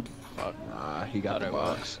 Fuck. Nah, he got the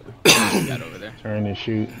box. He got over there. Turn and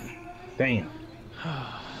shoot. Damn.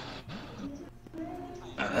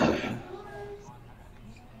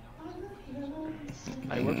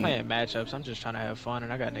 Like, we're playing matchups. I'm just trying to have fun,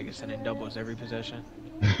 and I got niggas sending doubles every possession.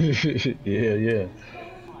 Yeah, yeah.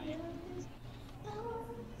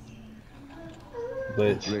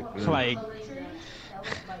 But Like,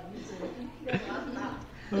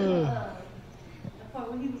 The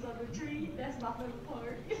part when he was on the tree, that's my favorite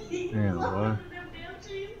part. damn, boy. Them damn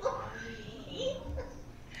trees.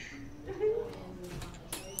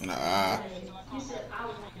 Nah.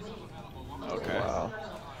 okay. Wow.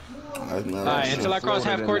 That's not Alright, until I cross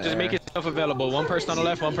half court, just in make there. yourself available. One person on the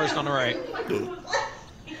left, one person on the right.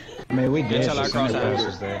 I mean, we did Until I some cross center out.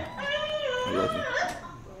 passes there. I got you.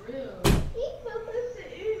 He felt that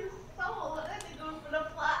shit in his soul. That nigga was gonna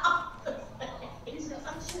fly off the stage. He said,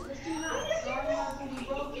 I'm shit, let's do that. Sorry, how can you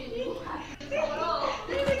broke it? You That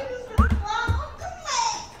nigga was gonna fly off the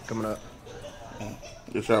stage. Coming up.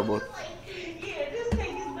 Good shot, boy. Yeah, this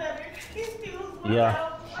thing is better. His feels better. Yeah.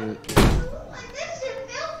 Shit. Like, that shit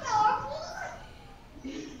feels powerful.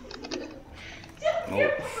 Oh,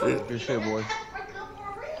 shit. Good shit, boy. Africa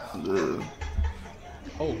for real. Good.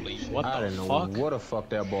 Holy, what I the didn't know fuck? what the fuck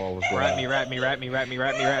that ball was Wrap going. me, wrap me, wrap me, wrap me,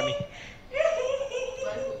 wrap me, wrap me.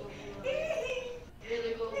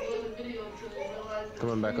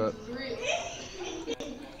 Coming back up.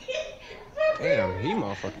 Damn, he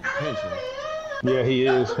motherfucking pinching. Yeah, he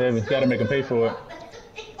is heavy. Gotta make him pay for it.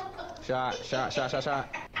 Shot, shot, shot, shot,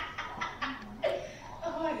 shot.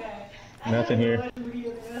 Oh my god. Nothing here.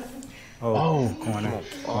 Oh, corner.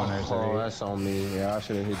 Corner. Oh, that's on me. Yeah, I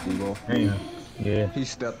should have hit Debo. Damn. Yeah. He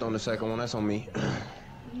stepped on the second one. That's on me.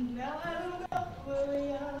 Now I don't know where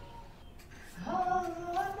we are. All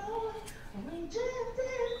I know is we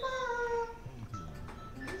drifted far.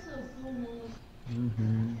 This is a full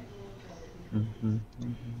moon.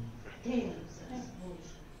 Damn, that's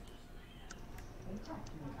bullshit.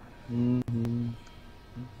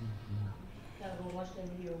 Gotta go watch that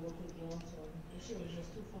video real quick, y'all. So this shit was just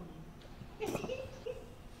too funny.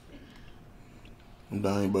 I'm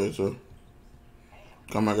down here by yourself.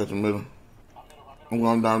 Come back at the middle. I'm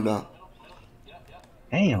going down.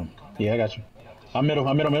 Damn. Yeah, I got you. I'm middle.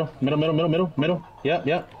 Middle.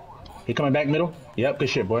 Yep. He coming back middle. Yep. Good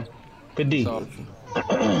shit, boy. Good D. So,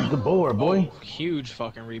 Good board, boy. Huge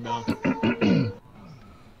fucking rebound.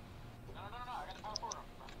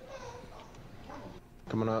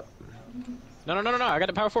 coming up. No. I got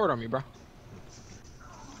the power forward on me, bro.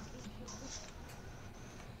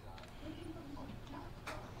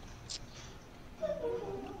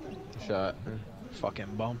 Shot.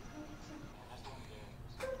 Fucking bum.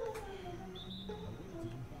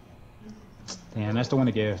 Damn, that's the one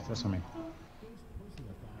to give. That's on me.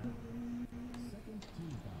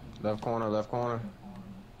 Left corner, left corner.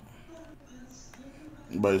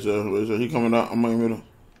 By yourself. He coming out. I'm in the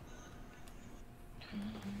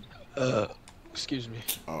middle. Excuse me.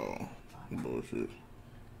 Oh, bullshit.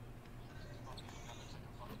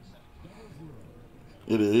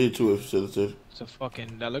 It is. He too facilitated. It's a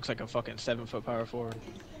fucking. That looks like a fucking 7-foot power forward.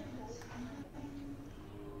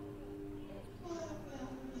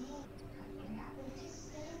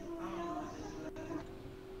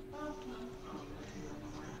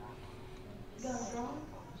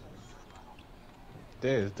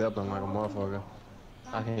 There's doubling like a motherfucker.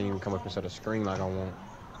 I can't even come up and set a screen like I want.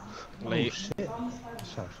 Late. Shit.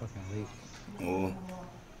 Shot fucking late. Oh.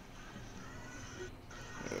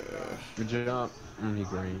 Good job. He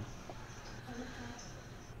green.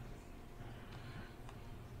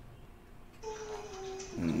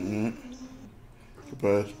 Good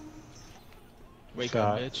pass. Wake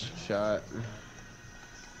Shot. up, bitch. Shot.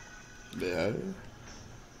 Yeah.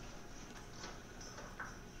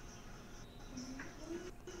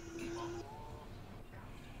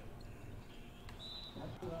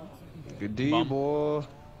 Good D, Bum. boy.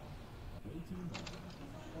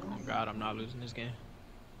 Oh god, I'm not losing this game.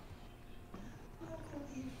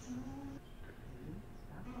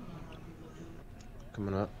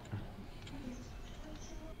 Coming up.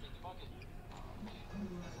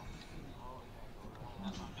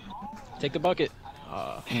 Take the bucket.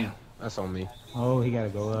 Damn. That's on me. Oh, he gotta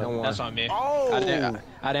go Don't up. worry. That's on me. Oh! I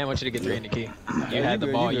didn't want you to get 3 in the key. You you had the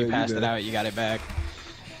good, ball, you you good, you passed it good. out, you got it back.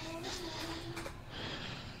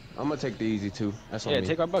 I'm gonna take the easy two. That's on Yeah, me.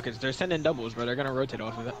 take our buckets. They're sending doubles, bro. They're gonna rotate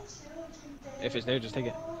off of it. If it's there, just take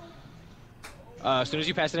it. As soon as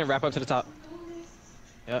you pass it in, wrap up to the top.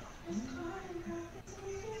 Yep.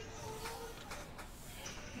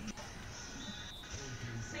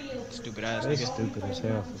 Stupid ass They nigga. stupid as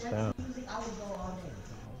hell for foul.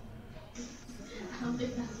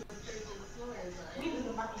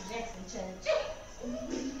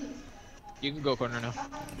 You can go corner now.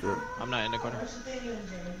 Sure. I'm not in the corner.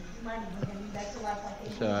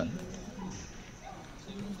 Shot.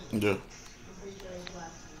 Yeah.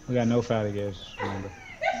 We got no foul against. Remember.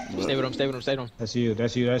 Stay with him, stay with him, stay with him. That's you.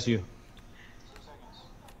 That's you. That's you.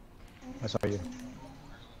 That's all you.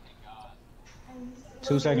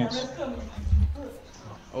 2 seconds.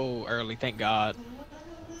 Oh, early, thank God.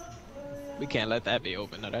 We can't let that be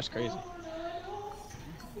open. No, that's crazy.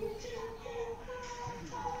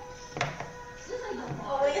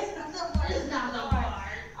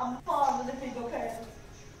 I'm pausing if it go past.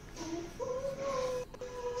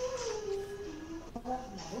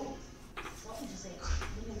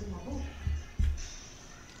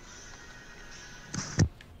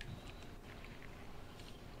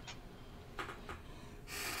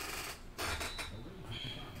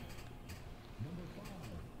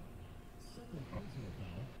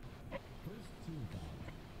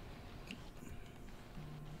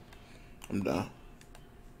 I'm down.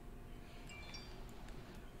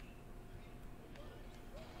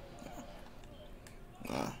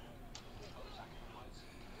 Nah.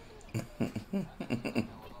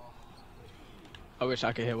 I wish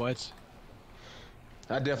I could hit whites.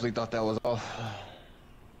 I definitely thought that was off.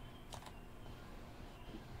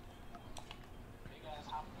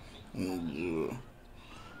 Yeah.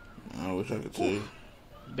 I wish I could tell you.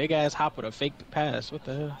 Big ass hop with a fake pass. What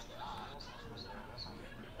the hell?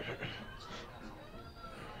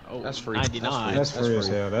 Oh, That's free. 99. That's free as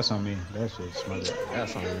free. hell. That's on me. That shit smothered.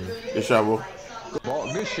 That's on me. Good shot, bro. Good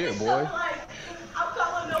ball. Good shit, boy. I'm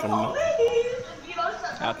calling the Come on. police. You know,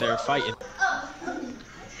 shut Out there fighting.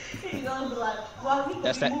 He gonna be like, well, we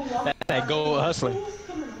That's can move on. that goal hustling. I'm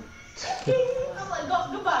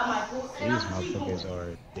like, goodbye, Michael. And These I'm motherfuckers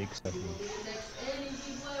are dick sucking.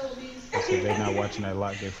 I said they're not watching that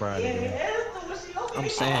Lock Day Friday game. I'm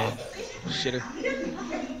saying, shitter.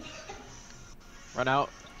 Run out.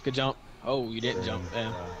 Good jump. Oh, you didn't jump.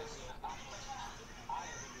 Damn.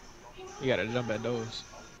 You gotta jump at those.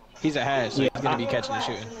 He's a hash, so he's gonna be catching and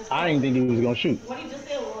shooting. I didn't think he was gonna shoot. What he just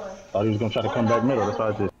said was, Thought he was gonna try to come back middle. That's why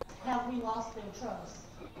I did. have we lost their trust?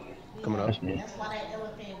 Coming up. That's why that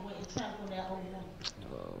elephant went and trampled that old woman.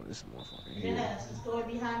 Oh, this motherfucker Then here. that's the story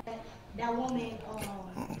behind that. That woman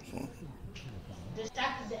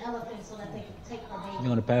distracted the elephant so that they could take her baby. You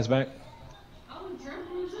want to pass back? Well,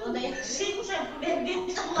 she trampled that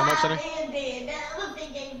bitch Come up, alive center. and dead. That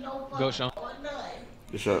elephant gave no fuck Go, Sean. or none.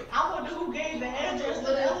 Good shot. I wonder who gave the address to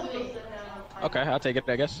the elephant. Okay, I'll take it,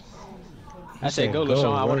 I guess. I You said go,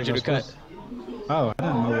 LaShawn. I wanted you to cut. Oh, I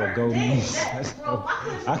didn't know what go means.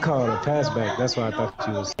 I called it a pass back. That's why I thought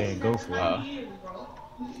you was saying go for it.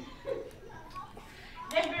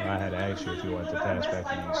 I had to ask you if you wanted to pass back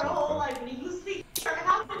and you said go.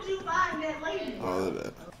 How could you find that lady? All of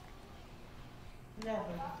that. Never.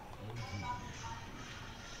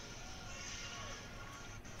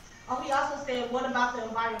 Oh, he also said, what about the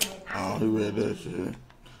environment? Oh, he read that shit.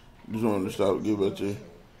 Just wanted to stop, give it to you.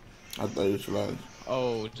 I thought you should like.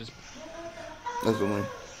 Oh, just That's what I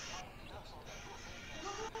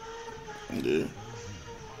mean. Yeah.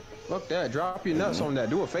 Fuck that. Drop your nuts on that.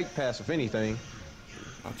 Do a fake pass if anything.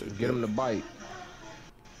 I'll take Get that. him to bite.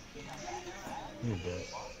 You good.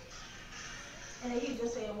 And then he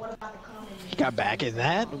just said, what about the comment? he got back in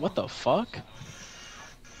that? What the fuck?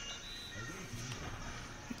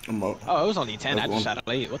 I'm up. Oh, it was only 10. I That's just one. shot it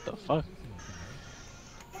late. What the fuck?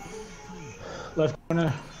 Left corner.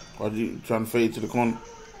 Why'd you trying to fade to the corner?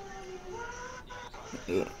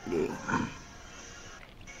 Yeah, good.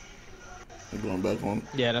 You going back on?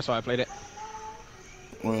 Yeah, that's why I played it.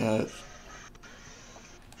 Wait, hatch.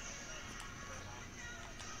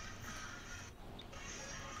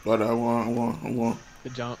 Got it. I won.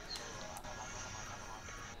 Good jump.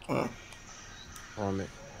 On me.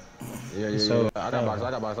 Yeah. So, I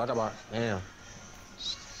got box. Damn.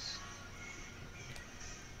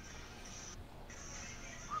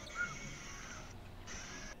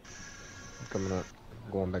 Coming up.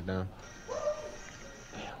 Going back down.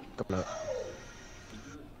 Damn. Coming up.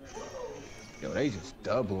 Yo, they just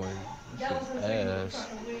doubling. That was Shit the thing. ass.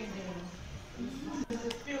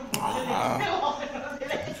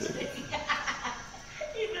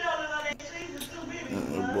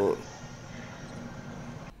 Boy.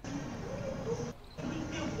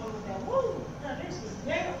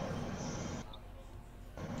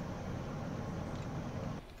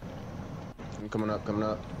 I'm coming up, coming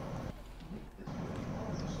up.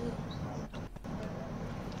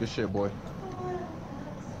 Good shit, boy.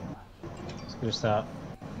 It's good stop.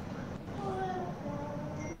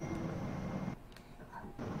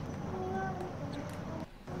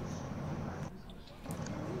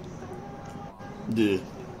 Yeah.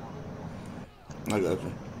 I got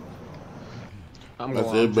you. I'm That's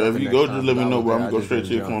going. it, but if you go, just let me know, but I'm gonna go straight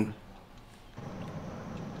to your corner.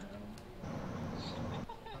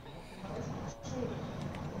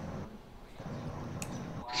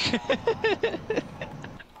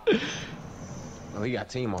 Oh, he got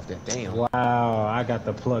team off that. Damn. Wow, I got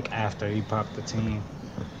the pluck after he popped the team.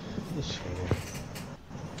 This shit.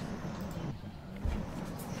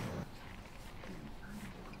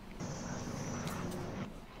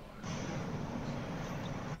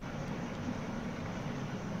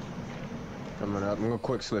 Coming up. I'm gonna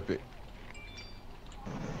quick slip it.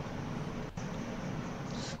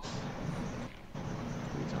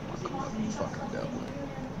 Fucking devil.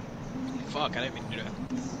 Fuck, I didn't mean to do that.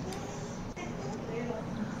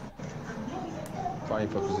 Fighting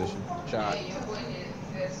for position. Shot.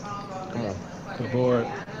 Come on. Good board.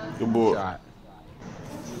 Good boy. Shot.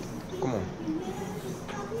 Come on.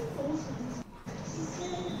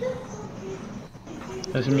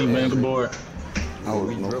 That's me, man. Good board. Oh,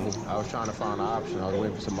 we dribble. I was trying to find an option. I was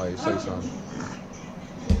waiting for somebody to say something.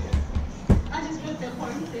 I just went that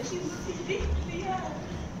part. He said she was yeah.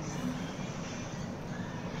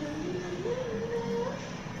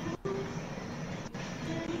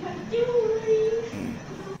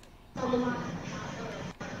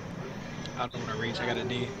 I don't want to reach. I got a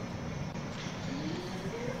D.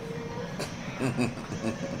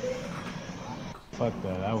 Fuck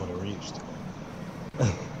that, I would have reached.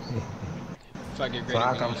 Fuck your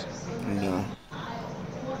Fuck grade. 'em. Yeah.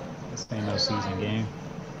 This ain't no season game.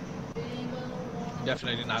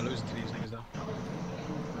 Definitely not losing to these niggas though.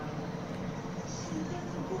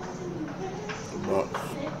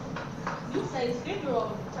 You say finger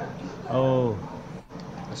over the turkey. Oh,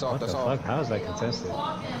 That's off. what That's the off. fuck? How is that contested?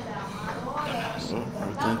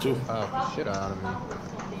 Everything too. Shit out of me.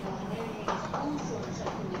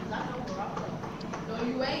 No,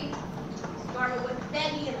 you ain't. Started with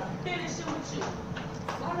Daddy and I'm finishing with you.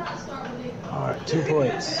 Why not start with it? Alright, 2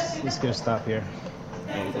 points. Let's get a stop here.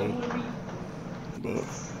 Okay. But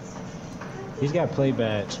He's got play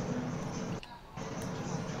badge.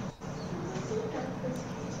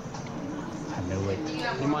 I knew it.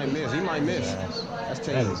 He might miss. He might miss. Ass. That's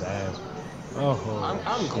That team. is ass. Oh,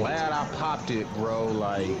 I'm glad I popped it, bro.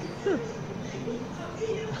 Like, that's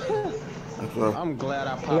right. I'm glad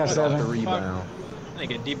I got popped it off 7. the rebound.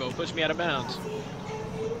 Nigga, Debo pushed me out of bounds.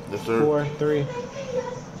 Yes, sir. 4, 3.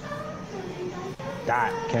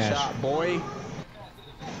 Dot cash. Shot, boy.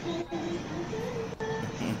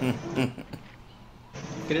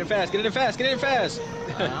 Get in fast, get in fast, get in fast!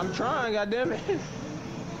 I'm trying, goddammit.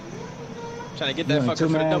 Trying to get You that only fucker 2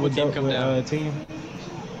 for the man double with team come down. team.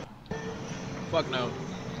 Fuck no.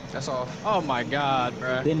 That's off. Oh my god,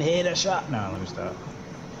 bruh. Didn't hit a shot. No, let me stop.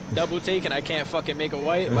 Double take and I can't fucking make a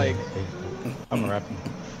white? Like, I'm rapping.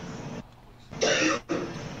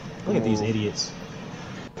 Look at these idiots.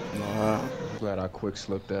 Nah. I'm glad I quick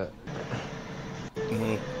slipped that.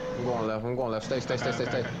 Mhm. I'm going left. I'm going left. Stay, stay, stay, stay,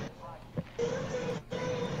 stay.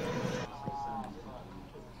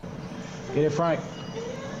 Get it, Frank.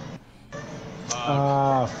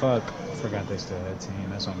 Ah, fuck. Forgot they still had team.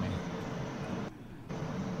 That's on me.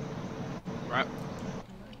 rap.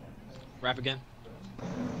 Rap again.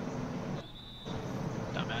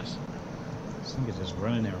 Dumbass. This nigga just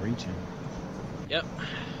running and reaching. Yep.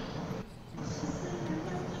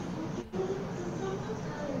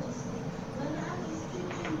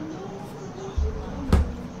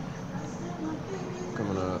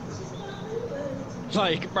 Coming up.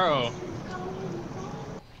 Like, bro.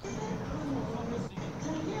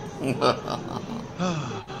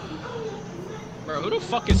 Bro, who the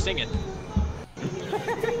fuck is singing?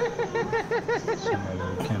 Somebody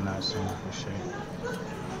who cannot sing for shit.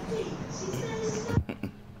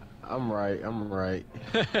 I'm right. I'm right.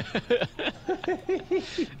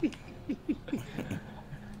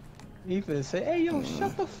 He finna say, "Hey, yo,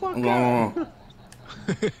 shut the fuck up."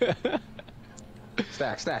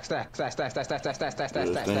 Stack, stack, stack, stack, stack, stack, stack, stack, stack, stack, stack,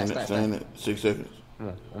 stack, stack, stack. Staying it. 6 seconds. Come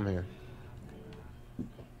on, I'm here.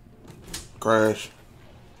 Crash.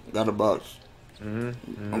 Got a box.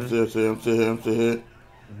 I'm still here. Still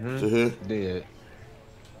here. Dead.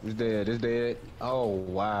 It's dead. It's dead. Oh,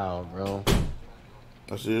 wow, bro.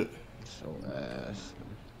 That's it. So ass.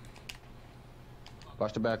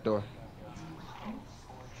 Watch the back door.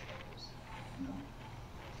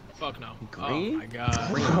 Fuck no. Green? Oh my god.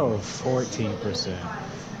 Oh, 14%.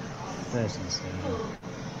 That's insane.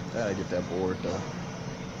 Gotta get that board though.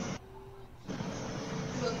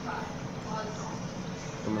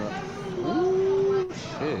 Coming up. Ooh,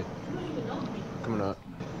 shit. Coming up.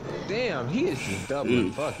 Damn, he is just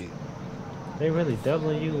doubling. Fuck it. They really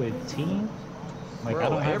doubling you with team? Like, Bro, I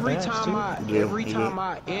don't have every badge, time too? every time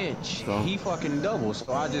I inch, he fucking doubles,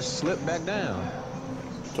 so I just slip back down.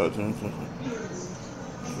 Talk to him.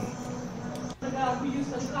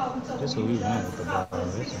 This is what we want with the ball.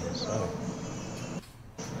 This one sucks.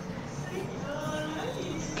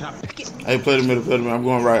 Can I pick it? Hey, play the middle. I'm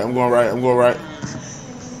going right.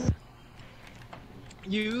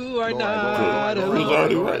 You are Go not Who's alone.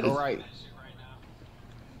 already Go right? Go right.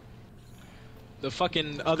 The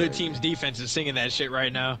fucking other team's defense is singing that shit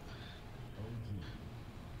right now.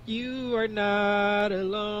 You are not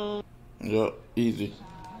alone. Yup, easy.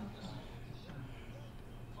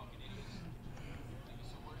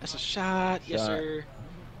 That's a shot. Yes, sir.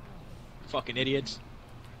 Fucking idiots.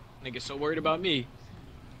 Niggas so worried about me.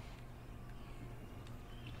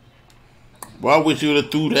 Boy, I wish you would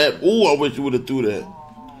have threw that. Ooh, I wish you would have threw that.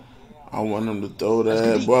 I want him to throw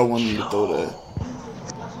that. Boy, I want him to throw that.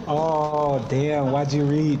 Oh, damn. Why'd you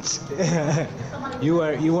reach? you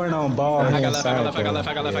weren't on ball. I got hand left, side, I got left.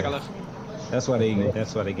 though. That's why they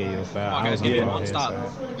gave you a foul. Come on, I guys, was on give me ball one hand stop.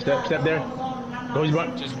 side. Step there. Go, you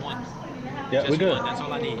run. Just one. Yeah, Just we good. one. That's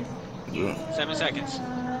all I need. Yeah. 7 seconds.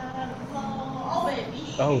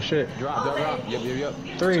 Oh shit. Drop. Yep.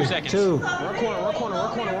 3, 2 seconds. 2. One corner.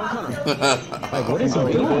 Like, what is he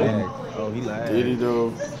doing? Oh, he lagged. Did he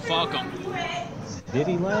though? Fuck him. Did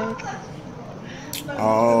he lag?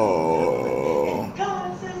 Oh.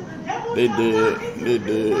 They did.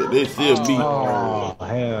 They still beat. Oh,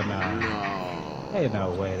 hell no. Ain't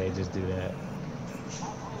no way they just do that.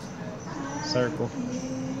 Circle.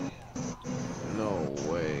 No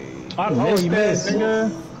way. I Oh, missed you that, missed.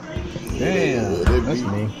 nigga. Damn. They That's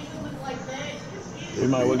beat. me. We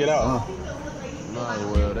might well get out, huh? Might as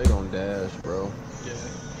well. They gon' dash, bro.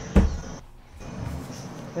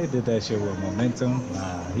 They did that shit with momentum.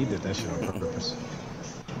 Nah, he did that shit on purpose.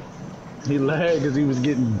 He lagged because he was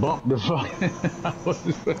getting bumped the fuck. I was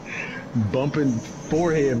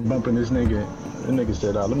forehead bumping this nigga. That nigga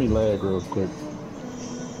said, let me lag real quick.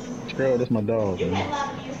 Girl, that's my dog,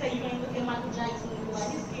 man.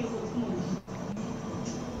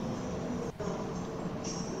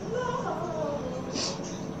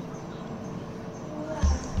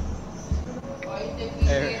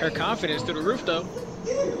 Her confidence through the roof, though.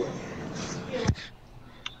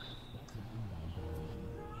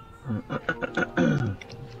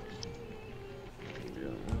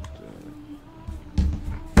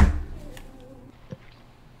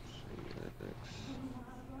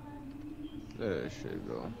 Let that shit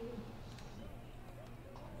go.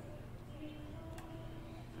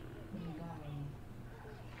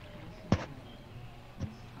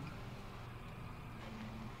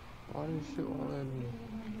 Why this shit won't let me?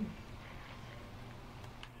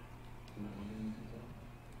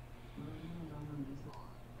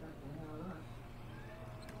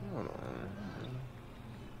 Hold on.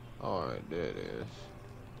 Alright, there it is.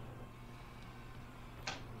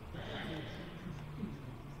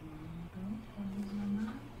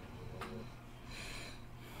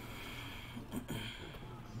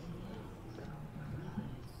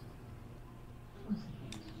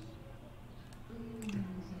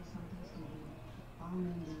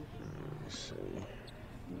 Let's see.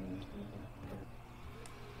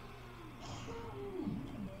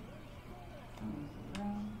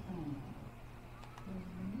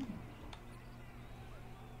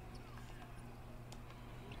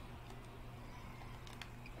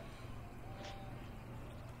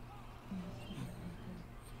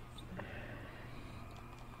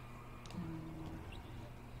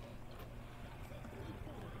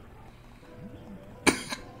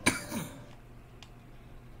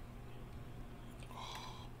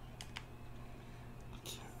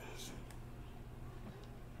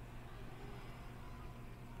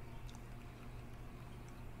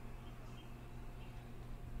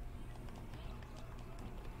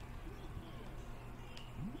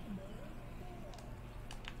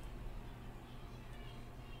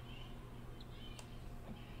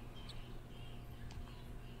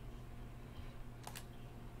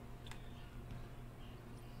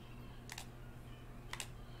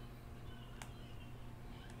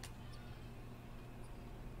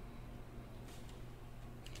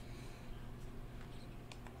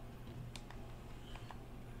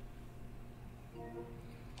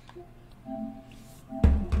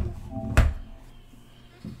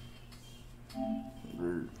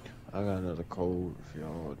 I got another code if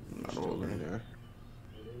y'all still in there.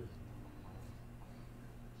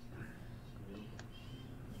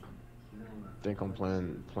 I think I'm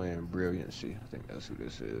playing Brilliancy. I think that's who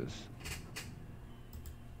this is.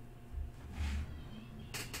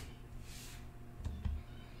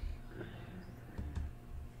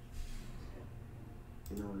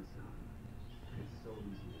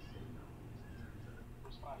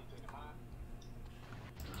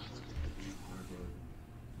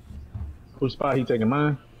 Whose spot he taking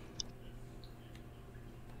mine?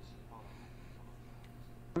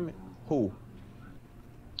 Who?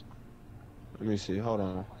 Let me see. Hold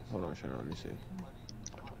on, Shannon. Let me see.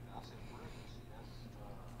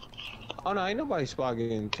 Oh no, ain't nobody spot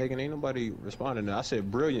getting taken. Ain't nobody responding. I said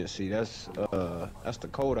Brilliancy. That's the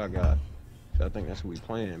code I got. So I think that's what we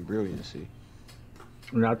playing. Brilliancy.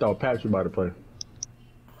 And I thought Patch was about to play.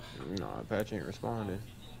 No, Patch ain't responding.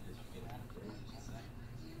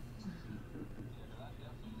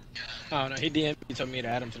 Oh no, he DM'd me, told me to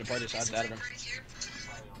add him to the party, so I just added him.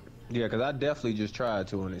 Yeah, cause I definitely just tried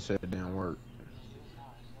to and it said it didn't work.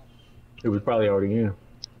 It was probably already in.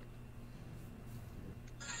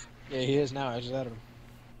 Yeah, he is now. I just added him.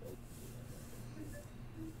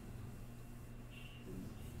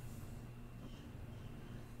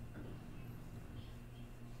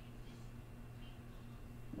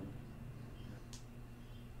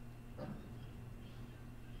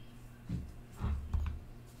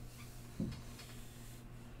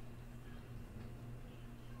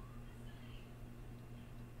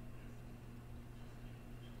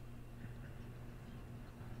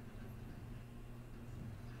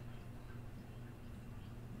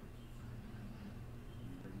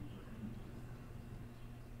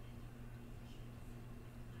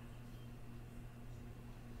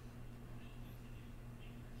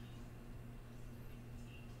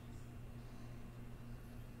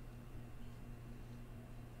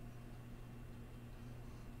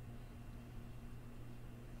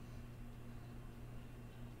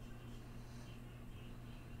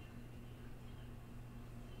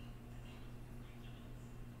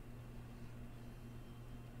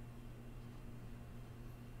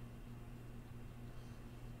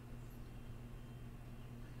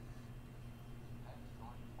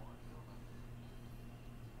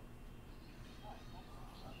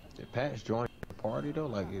 Did Patch join the party though?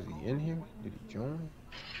 Like, is he in here? Did he join?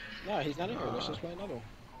 No, he's not in here. Let's just play another one.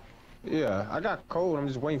 Yeah, I got code. I'm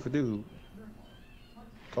just waiting for dude.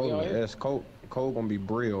 Code with S. Code gonna be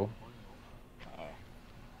Brill.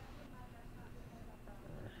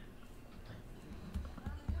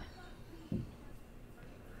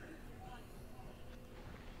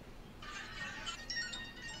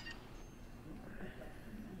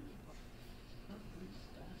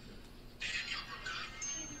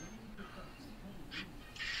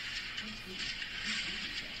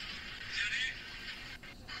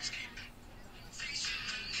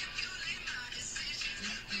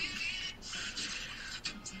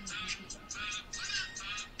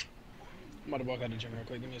 I'm about to walk out the gym real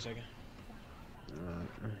quick. Give me a second.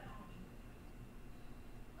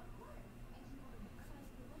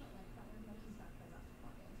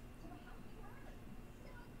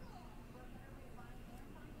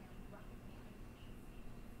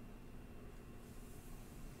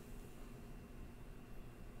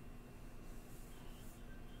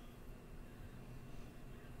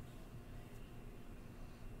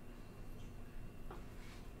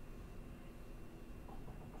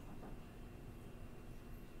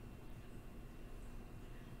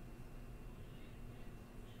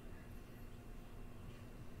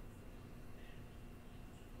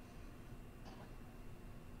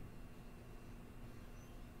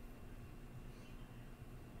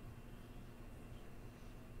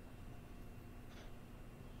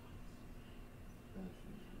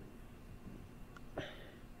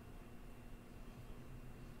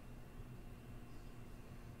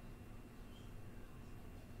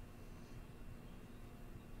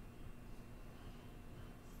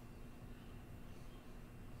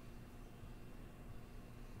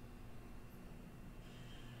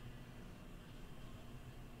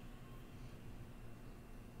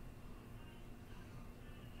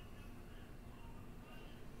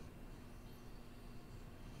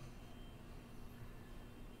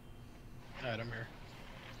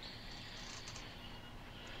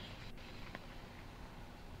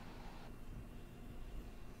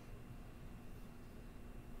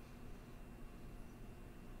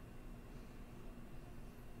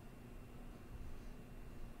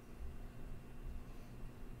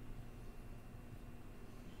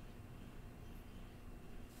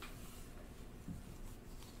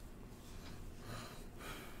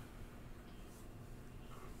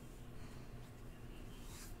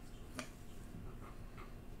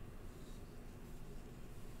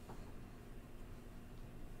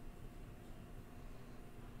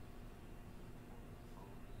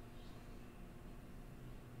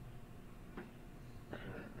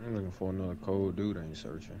 looking for another code. Dude ain't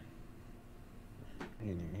searching. He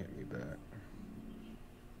didn't even hit me back.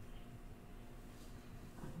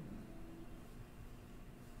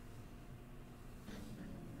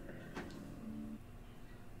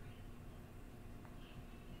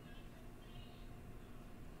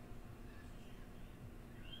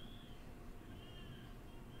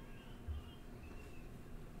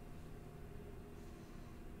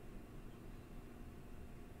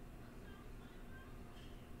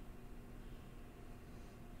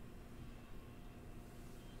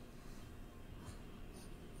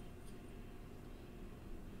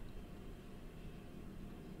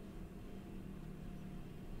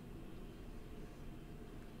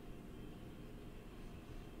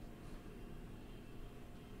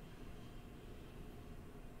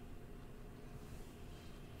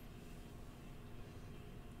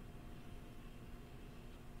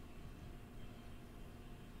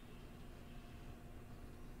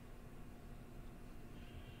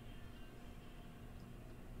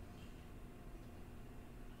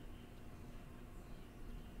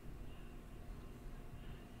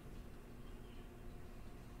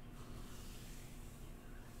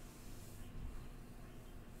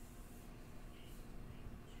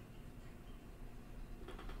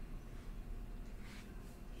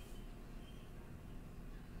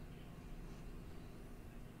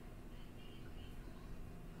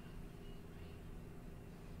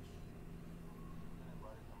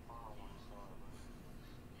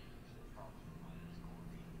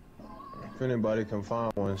 If anybody can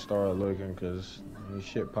find one, start looking, cause there's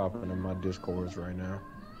shit popping in my discords right now.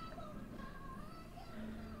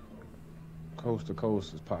 Coast to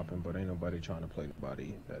Coast is popping, but ain't nobody trying to play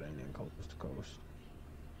nobody that ain't in Coast to Coast.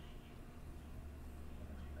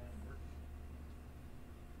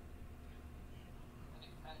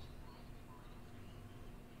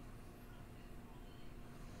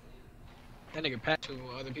 That nigga Patch with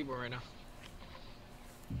other people right now.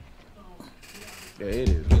 Yeah, it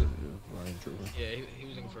is. What it is. I ain't tripping. Yeah, he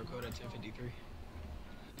was looking for a code at 1053.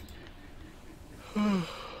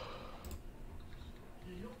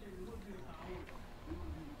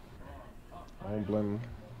 I don't blame him.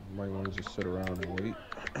 You might want to just sit around and wait.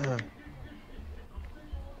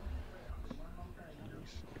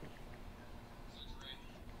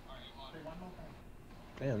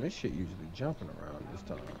 Damn, this shit usually jumping around this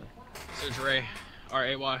time. Search Ray.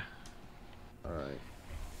 R-A-Y. Alright.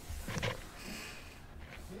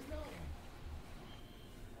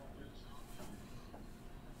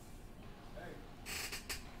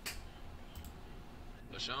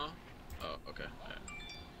 LaShawn? Oh, okay. Right.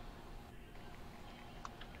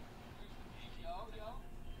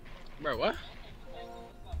 Bro, what?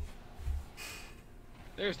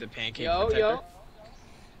 There's the pancake protector. Yo.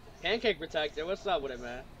 Pancake protector, what's up with it,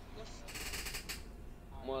 man?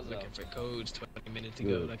 What's up? Looking for codes 20 minutes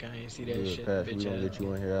ago, Good. like I ain't see that Good, shit. Pat, we Bitch gonna ass. get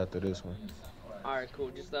you in here after this one. Alright,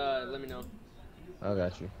 cool. Just let me know. I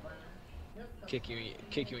got you. Kick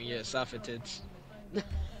you in your esophagus.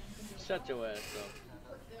 Shut your ass up.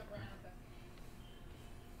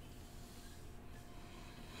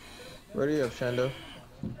 Ready up, Shando.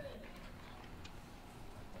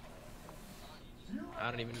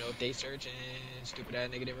 I don't even know if they searching. Stupid ass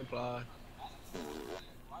nigga didn't reply.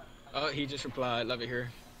 Oh, he just replied. Love it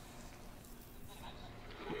here.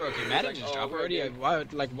 Bro, can Madden just drop already? What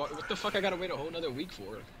the fuck I gotta wait a whole nother week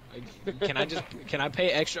for? Like, can I pay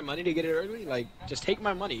extra money to get it early? Like, just take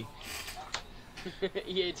my money.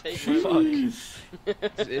 Yeah, take my money. Fuck.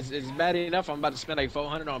 It's bad enough I'm about to spend like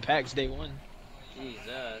 400 on packs day one.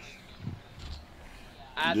 Jesus.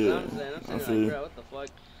 Yeah, I'm saying I feel you. bro, what the fuck?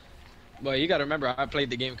 But you gotta remember, I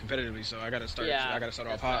played the game competitively, so I gotta start. Yeah, I gotta start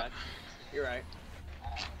off that's hot. bad. You're right.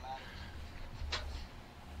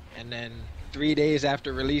 And then 3 days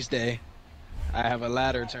after release day, I have a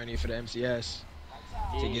ladder tourney for the MCS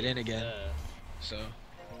to get in again. So,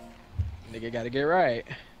 nigga gotta get right.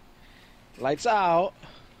 Lights out.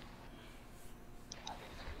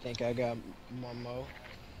 Think I got one more.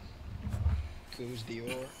 Kuz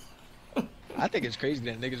Dior. I think it's crazy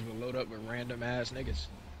that niggas will load up with random ass niggas.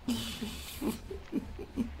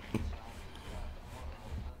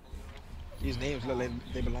 These names look like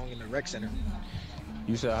they belong in the rec center.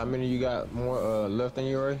 You said how many you got more left in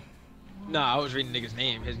you, Ray? No, I was reading nigga's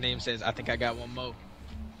name. His name says, I think I got one more.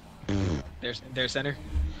 Their center.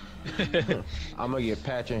 I'm gonna get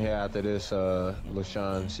Patch in here after this,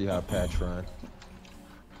 LaShawn, see how Patch run.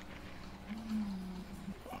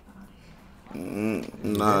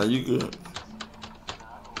 Nah, you good.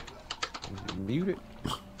 Muted?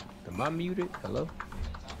 Am I muted? Hello?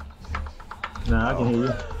 Nah, I can hear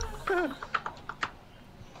you.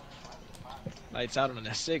 Lights out on the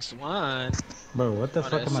 6-1. Bro, what the On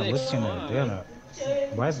fuck that am I 6-1. looking at? Damn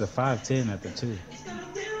it. Why is the 5'10" at the 2?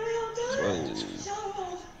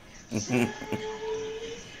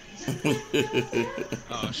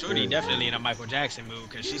 Oh, Shorty definitely in a Michael Jackson mood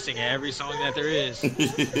because she's singing every song that there is.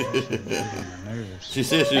 She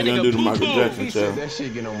said she's gonna do the Michael Jackson He said show. that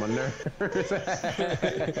shit get on my nerves.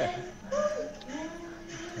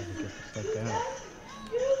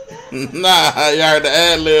 Nah, y'all heard the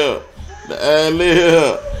ad lib. The ad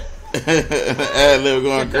lib. The ad lib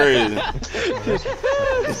going crazy.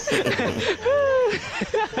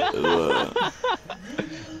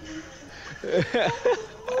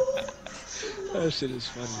 That shit is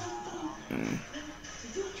funny.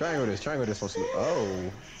 Triangle this on sleep.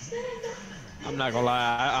 Oh. I'm not gonna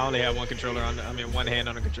lie, I only have one controller on one hand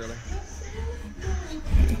on the controller.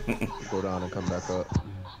 Go down and come back up.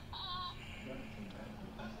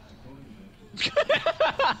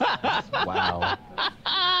 Wow.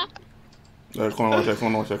 That corner, watch that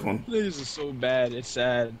corner, watch that corner. Niggas is so bad, it's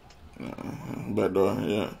sad. Back door,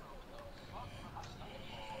 yeah.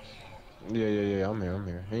 Yeah, I'm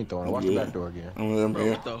here. He ain't throwing it. Watch the back door again. I'm Bro,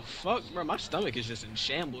 here. what the fuck? Bro, my stomach is just in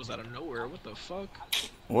shambles out of nowhere. What the fuck?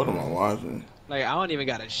 What am I watching? Like, I don't even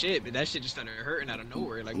got a shit, but that shit just started hurting out of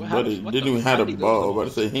nowhere. Like, what But happened? it didn't even have a ball. About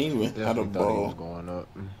to say he ain't even had a Definitely thought he was ball. going up.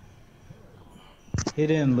 He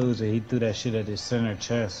didn't lose it. He threw that shit at his center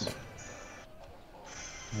chest.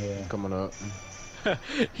 Yeah. Coming up.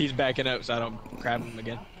 He's backing up so I don't grab him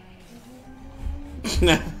again.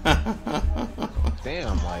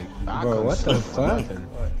 Damn, like, I Bro, couldn't what the stop fuck? nothing.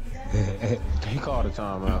 He called a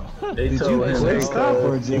timeout. They Did told you him, quick stop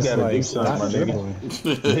or you just gotta do like something, stop my nigga. dribbling?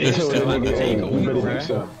 They told him, Like, nigga, take hey, a you week, better do bruh.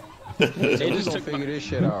 something. They They just just took gonna my, figure this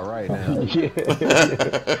shit out right now.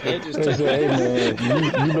 they just They took said, hey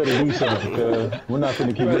man, you better do something, cuz we're not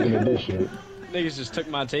finna keep looking at this shit. niggas just took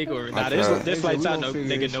my takeover. Nah, Okay. this They said, lights "We out. gonna No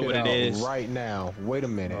figure nigga this know shit what it out is. right now. Wait a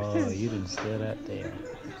minute. Oh, you didn't steal that there.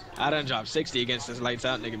 I done dropped 60 against this lights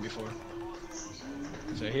out nigga before.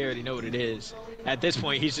 So he already know what it is. At this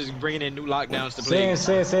point, he's just bringing in new lockdowns to play.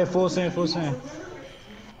 Say it, full send. Full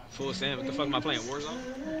Sam, what the fuck am I playing?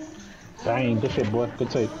 Warzone? Dang, good shit, boy.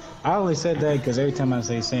 Good take. I only said that because every time I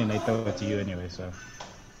say send, they throw it to you anyway, so.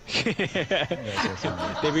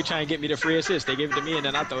 They be trying to get me the free assist. They give it to me and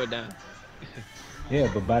then I throw it down. Yeah,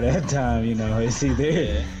 but by that time, you know, it's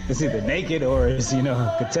either naked or it's, you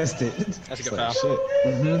know, contested. That's a It's good like, foul. shit.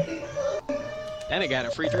 Mm-hmm. And it got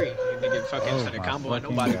a free 3. Nigga fucking Oh, for the my combo and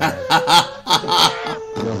fucking nobody. God.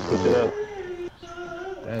 You gonna switch it up.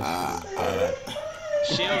 That shit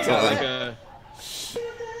is She don't got like a.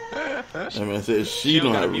 That man said she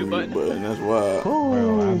don't don't got a have a mute mute button? button. That's why.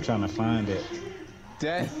 bro, I'm trying to find it.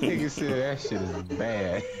 That nigga said that shit is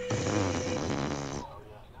bad.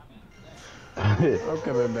 I'm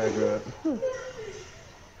coming back up.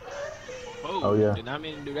 Oh, yeah. Did not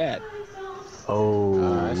mean to do that.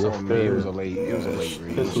 Oh, It's yes, on me. It was a sir. late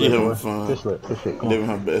read. This She shit, having boy. fun. This shit, come on. Living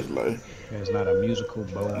her best life. There's not a musical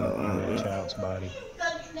bone in that child's body.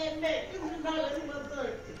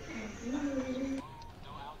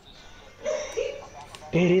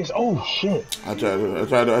 It is. Oh shit. I tried to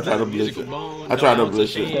blitz Musical it. bone. I tried to no, it's a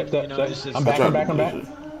blitz it. shame, you know, it's just- I'm I back. tried I'm back. to I'm back. blitz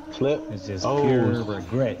it. Slip. It's just Oh. pure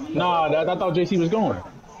regret. Nah, I thought JC was going.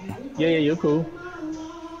 Yeah, you're cool.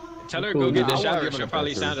 Tell her Cool. go get Nah, the I wasn't shower. giving She'll up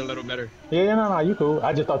probably that sound a little better. Yeah, no, you cool.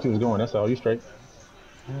 I just thought you was going. That's all. You straight.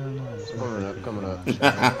 Coming up.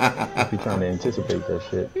 You trying to anticipate that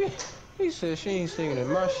shit. He said she ain't singing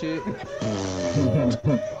in my shit.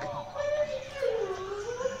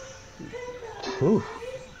 Oof.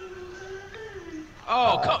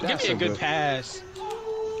 Oh, come, give that's me a so good good. pass.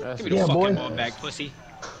 That's Give me the Yeah, fucking boy. ball back, pussy.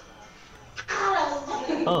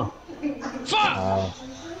 Fuck.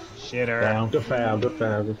 Shitter. Down. Good foul.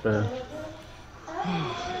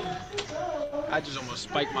 I just almost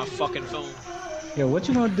spiked my fucking phone. Yo, what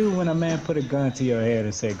you gonna do when a man put a gun to your head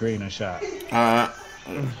and say green or shot? Alright.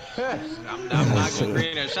 I'm not going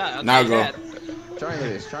green or shot. I'll Now tell you go. that.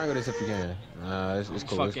 Triangle this if you can. It's cool. It's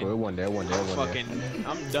fucking- cool. It wasn't there.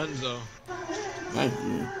 I'm donezo. Thank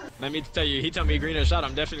you. Let me tell you, he told me green or shot.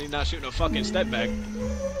 I'm definitely not shooting a fucking step back.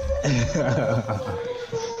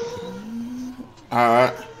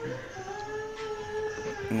 Alright.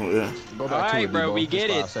 Oh, yeah. Go back to Alright, it, bro, Debo. we Just get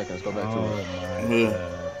 5 it. seconds. Go back to Oh it. my Yeah.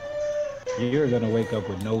 God. You're gonna wake up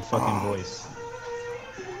with no fucking voice.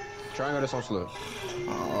 Triangle this on slip.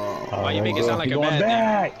 Why you make it sound like He a going bad thing?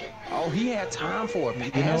 back. Oh, he had time for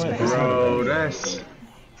it. You know what? Bro, that's.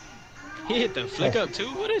 He hit the flick up too?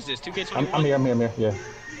 What is this, 2K21? I'm here. Yeah.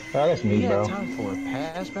 Oh, that's me, He had bro. time for a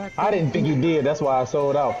pass back. I didn't think you did. That's why I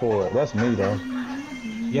sold out for it. That's me, though.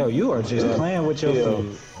 Yo, you are just playing with your Yeah.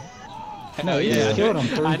 food. No, you yeah, just killed him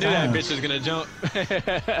 3 I knew that times. bitch was gonna jump.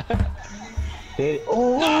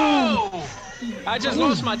 Oh! No! I just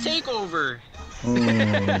lost my takeover.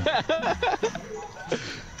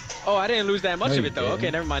 Oh, I didn't lose that much No, of you it though. didn't.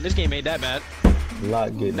 Okay, never mind. This game ain't that bad.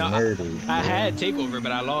 Lot getting No, nerdy. I had takeover,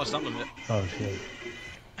 but I lost some of it. Oh shit.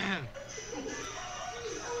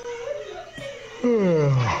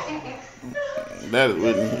 That is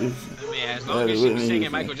Whitney Houston. I mean, as That long is as she was Whitney singing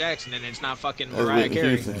Houston. Michael Jackson and it's not fucking That's Mariah Whitney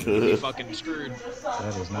Carey, Houston, we'll be cuz. fucking screwed.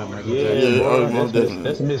 That is not Michael Yeah, Jackson. Yeah, boy, oh, most that's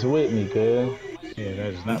definitely. Miss Whitney, cuz. Yeah,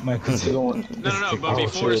 that is not Michael Jackson. No, but Oh,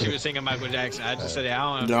 before shit. she was singing Michael Jackson, I just said it.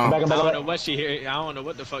 I don't John. Back, I back, don't back. know what she hear. I don't know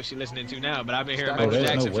what the fuck she listening to now, but I've been hearing Oh, Michael there's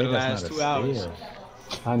Jackson no for way the that's last not 2 a hours. stairs.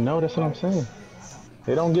 I know, that's what I'm saying.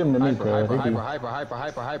 They don't give them to me, Hyper, cuz. hyper, They hyper, do. hyper,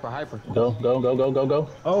 hyper, hyper. Go, go, go, go, go, go.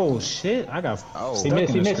 Oh shit! I got Oh. stuck He missed,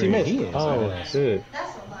 in he the missed, he screen. missed. He is Oh, ass. shit.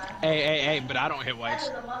 That's a lie. Hey, but I don't hit whites.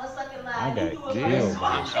 That's a motherfucking lie. I You got do a killed.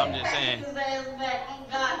 fucking I'm just saying. his ass back.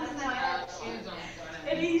 He got his ass.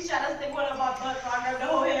 And then he tried to stick one of my butt, so I grabbed the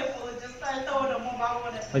whole handful and just started throwing them one by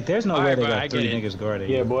one. Like, there's no All way right, they bro, I got get 3 it. niggas guarding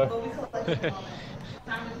Yeah, you. boy. But we collected all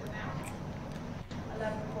that. Time is now.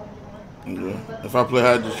 11:41. Yeah. If I play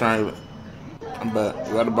hard, just triangle. I'm back.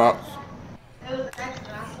 You got the box? It was an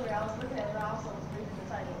accident, I swear. I was looking at it, I also was reading the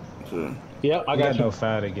title. Sure. Yep, I I got got you. no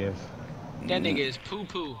foul to give. That nigga is poo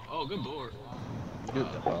poo. Oh, good board.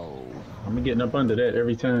 Oh. I'm getting up under that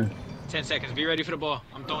every time. 10 seconds. Be ready for the ball.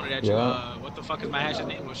 I'm throwing it at you. Yeah. What the fuck is my hash's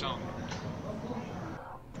name? What's on?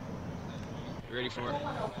 You ready for it?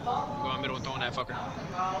 Go in middle and throwing that fucker.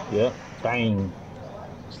 Yep. Bang.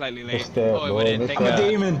 Slightly late. What's that, Oh, it boy? went in. What's Thank I'm a God. that?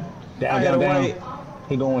 demon. Down, I down, gotta down. wait.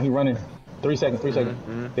 He going, he running. 3 seconds, 3 seconds.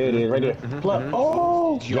 There it is, right there. Pluck.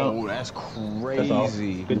 Oh! Yo, Jump. that's That's all.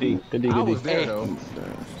 crazy. Good D, good D, I good was D. there Hey. though.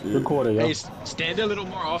 Good quarter, yo. Hey, stand a little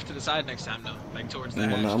more off to the side next time, though. Like towards the Well,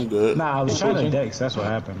 hash. nah, I'm good. Nah, I was trying to Switching. dex. That's what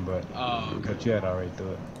happened, but Oh, okay. but you had already threw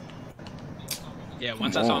it. Yeah,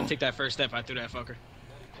 once I saw him take that first step, I threw that fucker.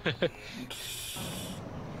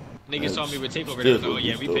 Niggas saw me with takeover. They was like, oh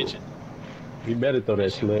yeah, we pitching. You better throw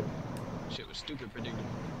that slip. Shit was stupid predictable.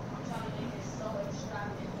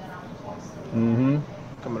 Mm-hmm.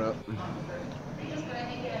 Coming up.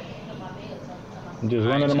 Just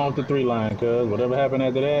running him off the 3 line, cuz whatever happened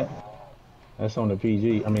after that, that's on the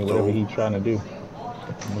PG. I mean, whatever he's trying to do.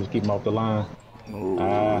 Just keep him off the line.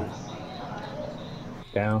 Oh.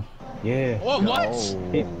 Down. Yeah. Oh, what?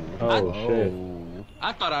 Hit. Oh, shit.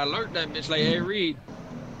 I thought I alert that bitch like, hey, Reed.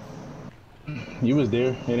 You was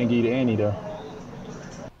there. They didn't give you the ante, though.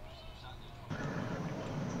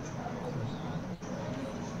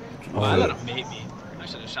 Oh, I let him bait me. I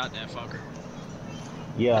should have shot that fucker.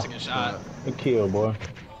 Yeah. That's a good shot. Good kill, boy.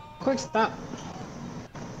 Quick stop.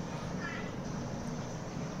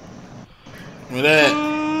 Look at that.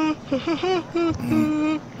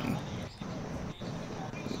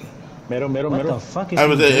 Middle, middle, What middle. the fuck is I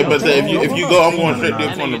was he saying, doing? if you go, I'm going straight to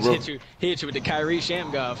That the corner, nigga bro. hit you with the Kyrie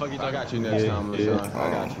Sham God. Fuck you I talking got you next time, LaShawn. I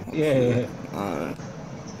got you. Yeah. Alright.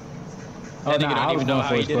 Oh, That nigga nah, don't I was even know going how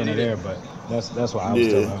for he his did it corner either. there, but that's why I was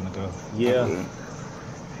Yeah. telling him to go. Yeah. Okay.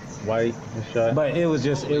 White. Good shot. But it was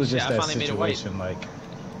just Holy shit, I that finally made it white. situation. Like,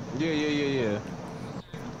 Yeah.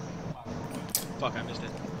 Fuck, I missed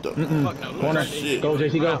it. Mm-mm. Fuck no. Corner. Shit. Go,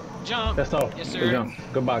 JC, go. Jump. That's all. Yes, Good sir. jump.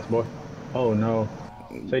 Good box, boy. Oh, no.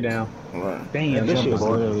 Stay down. Alright. Damn, that this jump shit, was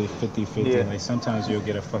boy. literally 50-50. Yeah. Like, sometimes you'll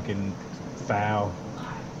get a fucking foul.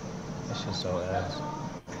 That shit's so ass.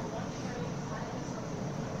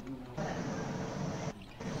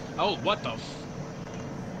 Oh, what the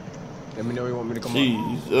Let me know you want me to come up.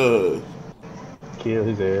 Jesus. Kill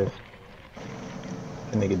his ass.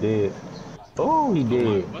 That nigga dead. Oh, he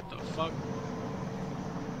did. What the fuck?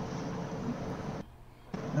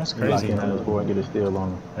 That's Lock crazy. in on this That, boy and get a steal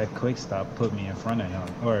on him. that quick stop put me in front of him,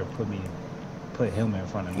 or put him in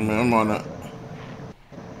front of me. Man, I'm on that.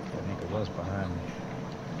 That nigga was behind me.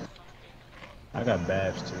 I got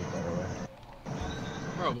Babs too, by the way.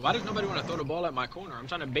 Bro, why does nobody want to throw the ball at my corner? I'm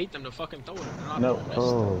trying to bait them to fucking throw it. They're not No. throwing it.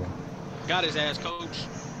 Oh. Got his ass, coach.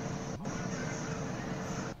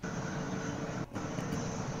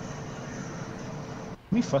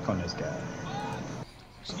 Let me fuck on this guy.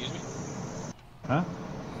 Excuse me? Huh?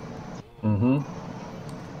 Mm-hmm.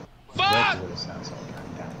 Fuck! Exactly what it sounds like.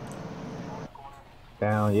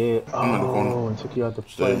 Down, yeah. I'm in the corner. Oh, and took you out the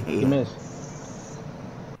Stay, play. yeah. You missed.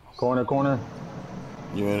 Corner.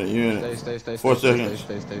 You in it, you in it. Stay. 4 stay, seconds.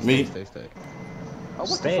 Stay. Me. Oh,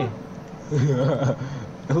 what Stay. the fuck?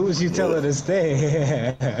 Who was you telling to stay?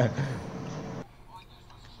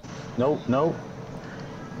 Nope.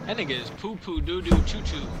 That nigga is poo poo doo doo choo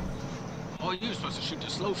choo. Oh, you were supposed to shoot the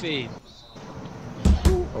slow fade.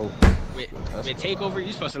 Oh, with takeover,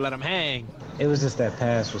 you supposed to let him hang. It was just that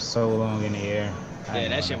pass was so long in the air. Yeah,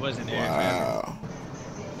 that shit was in there. Wow.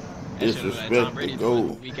 That shit was like Tom Brady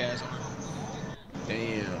throwing weak ass arm.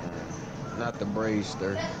 Damn. Not the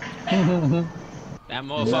Bravester. That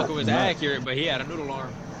motherfucker was accurate, but he had a noodle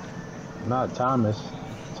arm. Not Thomas.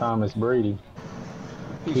 Thomas Brady.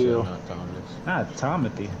 He Kill. said not Thomas. Not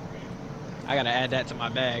Timothy. I gotta add that to my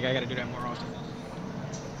bag. I gotta do that more often.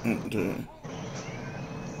 Okay.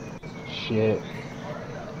 Shit.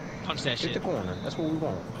 Punch that Hit shit. the corner. That's what we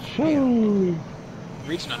want. Woo.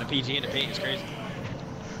 Reaching on the PG in the paint is crazy.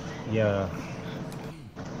 Yeah.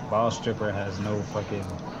 Ball stripper has no fucking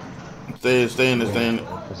Stay in the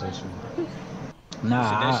position. So that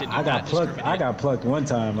Nah, shit do I got not plucked. I discriminate. got plucked one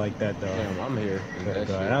time like that though. Damn, I'm here. That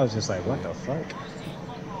shit. I was just like, what the fuck?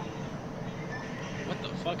 What the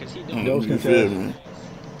fuck is he doing? Ghost You feel contest. me?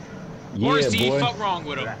 Yeah, Or see, boy. fuck wrong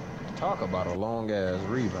with him. Talk about a long ass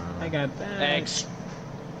rebound. I got that. X.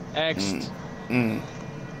 X.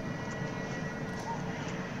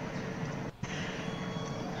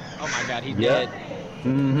 Oh my god, he's Yeah. dead.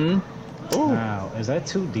 Mm-hmm. Wow, is that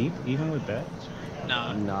too deep even with that?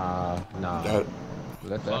 Nah, Nah. That-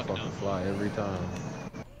 Let that Fuck fucking no. fly every time.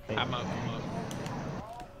 I'm up.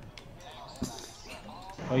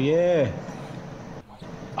 Oh yeah.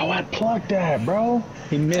 Oh, I plucked that, bro.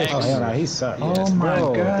 He missed. Oh hell no, he sucked. Oh my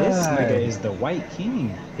Bro, God. this nigga is the white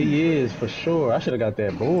king. He is for sure. I should have got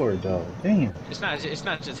that board though. Damn. It's not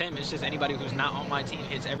just him. It's just anybody who's not on my team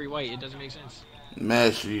hits every white. It doesn't make sense.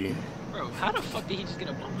 Mashy. Bro, how the fuck did he just get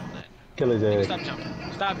a bump on that? Kill his Nigga, ass. stop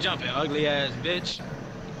jumping. Stop jumping, ugly ass bitch.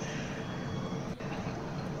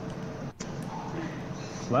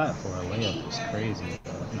 Flat for a layup is crazy.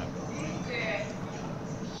 Bro. I'm not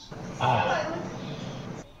Ah.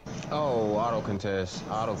 Oh, auto contest.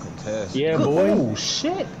 Yeah, boy. Oh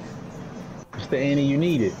shit. It's the Annie you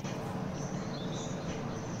needed.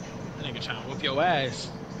 That nigga trying to whoop your ass.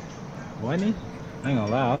 Wasn't he? I ain't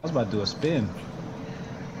gonna lie, I was about to do a spin.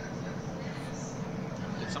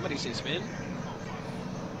 Did somebody say spin?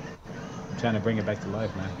 I'm trying to bring it back to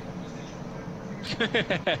life, man.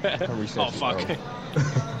 Oh fuck.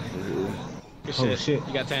 Good shit. Oh, shit.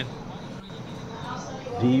 You got 10.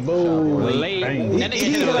 Debo. Late. Bang. That nigga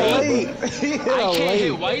hit a late. I can't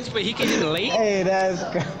hit whites, but he can hit a late. Hey, that's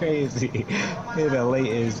crazy. Hit a late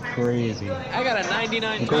is crazy. I got a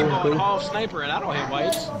 99 primo and half sniper, and I don't hit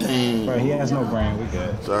whites. Damn. Bro, he has no brain. We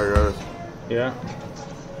good. Sorry, guys. Yeah.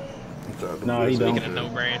 I'm trying to No, he fix it. don't. Speaking of no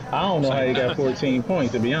brain. I don't know how he got 14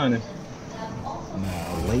 points, to be honest.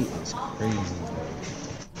 Nah, late is crazy.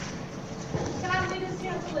 Can I do this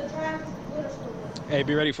here until the draft? Hey,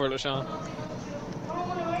 be ready for it, LaShawn.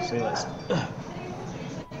 Serious.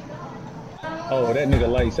 Oh, that nigga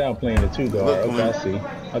lights out playing the 2 guard. Look, Okay, I see.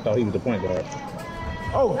 I thought he was the point guard.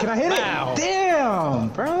 Oh, can I hit Wow. it? Damn,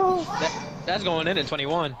 bro. That's going in at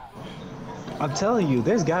 21. I'm telling you,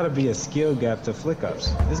 there's got to be a skill gap to flick ups.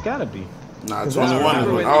 There's got to be. Nah, 'Cause 21 that's is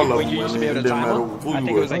Remember when all of when them you used to went be in. able It to didn't time matter them? who I you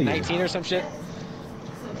think it was were. like 19 or some shit.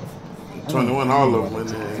 21, all of them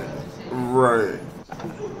went in. Right.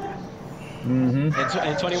 Mm-hmm.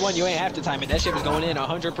 And 21, you ain't have to time it. That shit was going in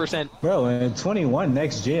 100%. Bro, in 21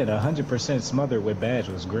 next gen, 100% smothered with badge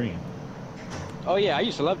was green. Oh yeah, I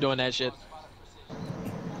used to love doing that shit.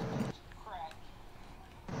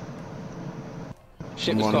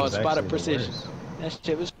 Shit was Come on, called it's spot of actually the precision. worst. That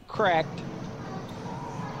shit was cracked.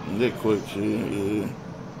 They quick shit, yeah.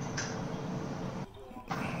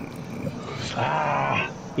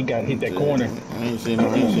 Ah, he got hit that corner. I ain't seen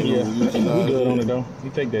no Yeah, we YouTube. good on it though. We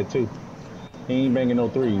take that too. He ain't banging no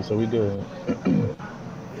 3s, so we good.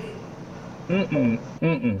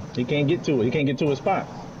 He can't get to it. He can't get to his spot.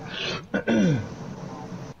 I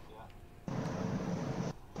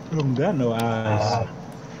don't got no eyes.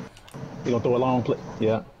 He gonna throw a long play.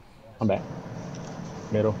 Yeah, I'm back.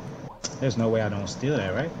 Middle. There's no way I don't steal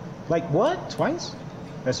that, right? Like what? Twice?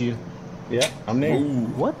 That's you. Yeah, I'm there.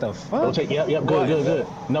 What the fuck? Rotate. Yep, good.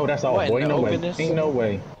 No, that's all, What, boy. in Ain't the no way. openness? Ain't no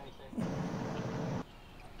way.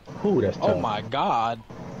 Ooh, that's tough. Oh my god.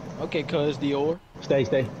 Okay, cuz Dior. Stay.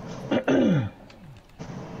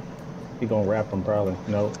 He gonna wrap him probably.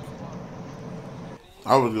 No.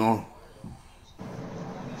 I was going.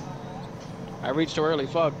 I reached too early.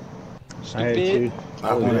 Fuck. I had Stupid. to.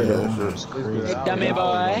 I was Yeah. that shit. Hey, dummy boy.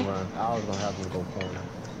 I was gonna have him go corner.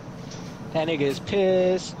 That nigga is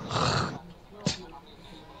pissed.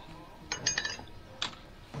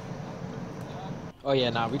 Oh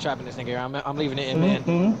yeah, nah, we trapping this nigga here. I'm leaving it in,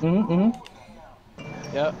 man.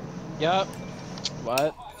 Yep.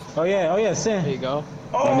 What? Oh yeah, There Sin. you go.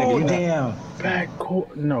 Oh nigga, you not- damn. Back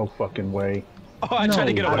court. No fucking way. Oh, I tried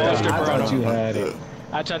to get a ball I stripper on thought you him. had it.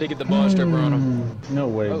 I tried to get the ball stripper on him. No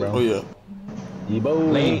way, bro. Oh yeah. Ebo.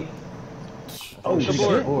 Late. Oh, The shit.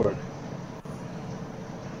 board. Board.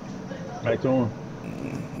 Back to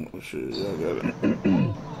him. Oh shit, yeah, I got it.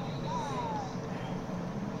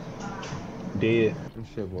 Dead. Good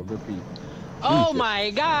shit, boy. Good feet. Oh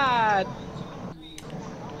my god!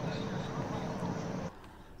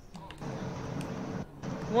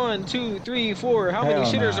 One, two, three, four. How many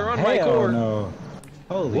shitters are on my court? No.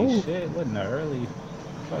 Holy Woo. shit! What in the early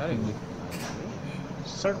fucking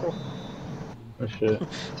circle? Oh shit.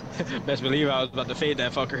 Best believe I was about to fade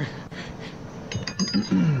that fucker.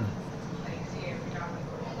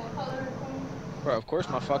 Bro, of course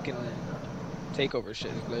my fucking takeover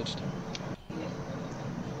shit is glitched.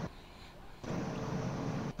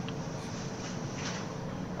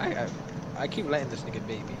 I keep letting this nigga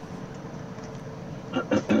bait me.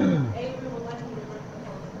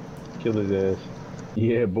 Kill his ass.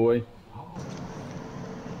 Yeah, boy.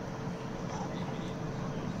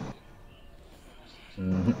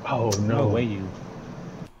 Oh No no. way you.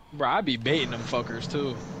 Bro, I be baiting them fuckers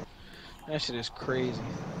too. That shit is crazy.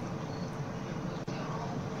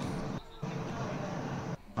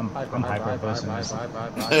 I'm hyper busting this.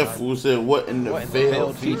 That fool said, "What in the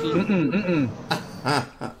veil, Fifi?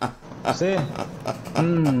 See?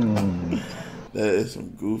 That is some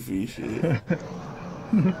goofy shit.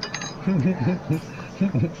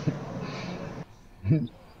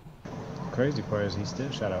 Crazy part is he still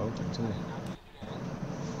shot out open too.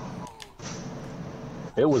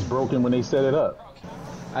 It was broken when they set it up.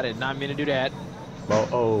 I did not mean to do that.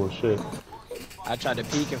 Oh shit. I tried to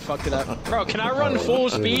peek and fucked it up. Bro, can I run full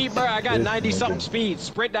speed, bro? I got 90 something speed.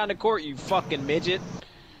 Sprint down the court, you fucking midget.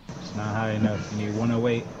 It's not high enough. You need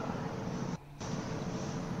 108.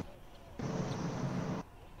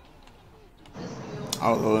 I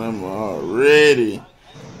was holding him already.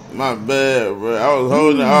 My bad, bro. I was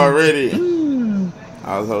holding it already.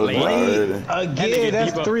 I was holding it already. Again,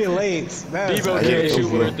 that's Debo. 3 lates. Debo can't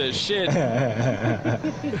shoot worth the shit.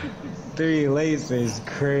 3 lates is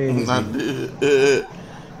crazy. I did.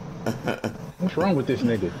 What's wrong with this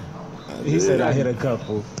nigga? He said I hit a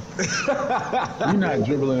couple. You not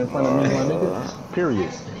dribbling in front of me, my nigga.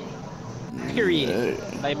 Period. Period.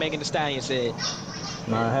 Like Megan Thee Stallion said.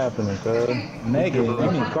 Not happening, cuz. Megan,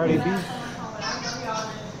 you mean Cardi B?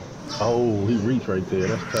 Oh, he reached right there.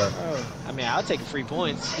 That's tough. I mean, I'll take 3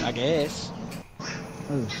 points, I guess.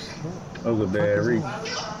 That was a bad reach.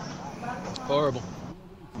 Horrible.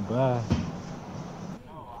 Bye.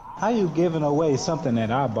 How you giving away something that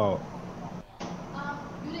I bought?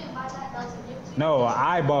 No,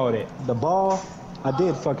 I bought it. The ball, I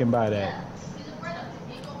did fucking buy that.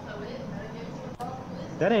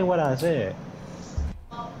 That ain't what I said.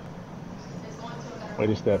 Wait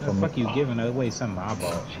a step The from fuck me. you giving away something I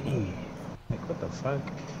bought? Like, what the fuck?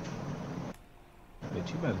 But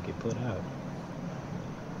you better get put out.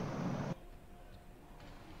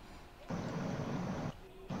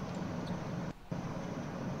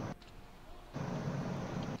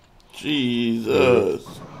 Jesus.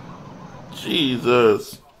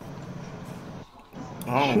 Jesus.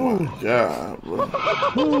 Oh my god, bro.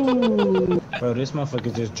 Bro, this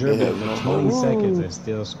motherfucker just dribbled Yeah, for 20 seconds and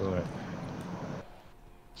still scored.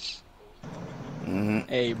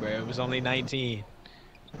 Hey, bro, it was only 19.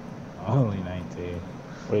 Only 19.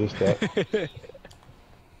 Wait a step.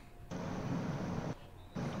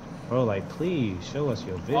 Bro, like, please show us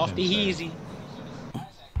your vision. Off the sir. easy.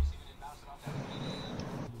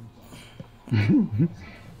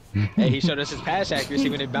 Hey, he showed us his pass accuracy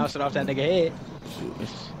when he bounced it off that nigga head.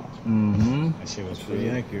 That shit was pretty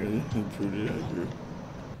accurate. Pretty accurate.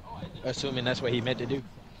 Assuming that's what he meant to do.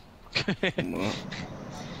 Well,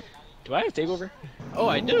 Do I have takeover? Oh,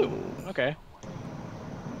 I do. Okay.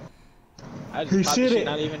 I just He popped the shit shit it.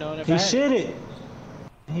 not even knowing if He I had it. shit it.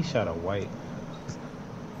 He shot a white.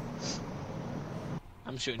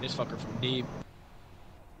 I'm shooting this fucker from deep.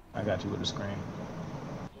 I got you with the screen.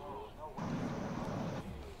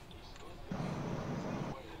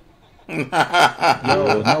 Yo,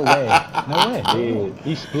 no way. No way. Yeah,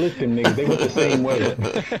 he split them niggas. They went the same way.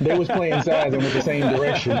 They was playing sides and went the same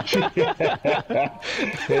direction.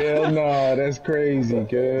 Hell no, that's crazy,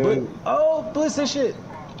 cuz. Oh, blitz that shit.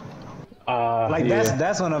 Like, yeah.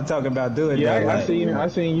 that's what I'm talking about doing. Yeah, though, I like,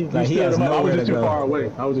 seen you. Like, he stood has him up. I was nowhere just to too go. far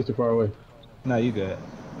away. I was just too far away. No, you good.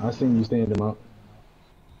 I seen you stand him up.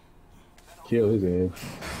 Kill his ass.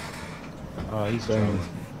 Oh, he's strong.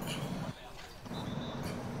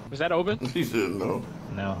 Was that open? he said no.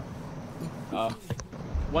 No.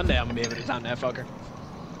 One day I'm gonna be able to time that fucker.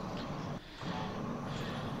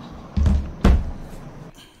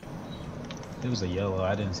 It was a yellow.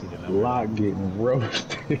 I didn't see the number. Lock getting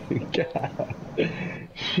roasted. God.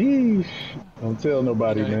 Sheesh. Don't tell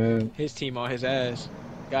nobody, man. His team on his ass.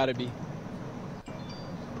 Gotta be.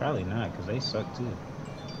 Probably not, because they suck too.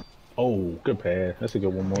 Oh, good pass. That's a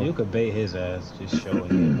good one more. You could bait his ass, just show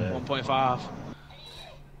him that. 1.5.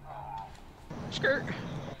 Skirt.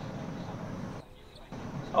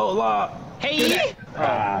 Oh, Lock. Hey!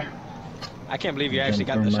 Ah. I can't believe you actually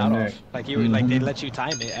got the shot off. Like you were like they let you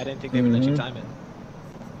time it. I didn't think they would let you time it.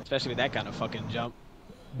 Especially with that kind of fucking jump.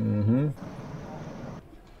 Mm-hmm.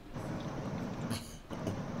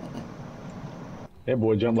 That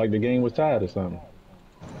boy jumped like the game was tied or something.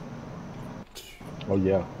 Oh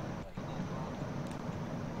yeah.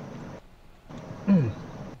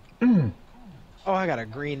 Oh, I gotta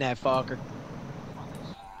green that fucker.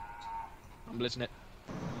 I'm blitzing it.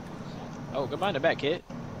 Oh, good mind the back, kid.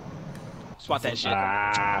 Swat that shit.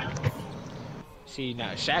 Ah. See,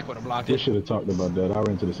 now Shaq would have blocked We it. should have talked about that. I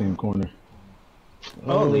ran to the same corner.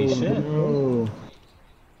 Holy shit. Oh.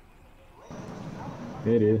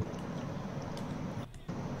 It is.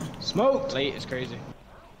 Smoked. Late is crazy.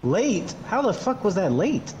 Late? How the fuck was that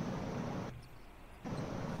late?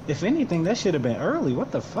 If anything, that should have been early.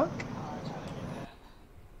 What the fuck?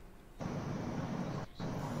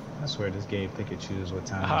 I swear this game pick and choose what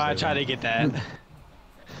time. I try to get that.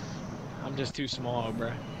 I'm just too small,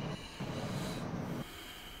 bro.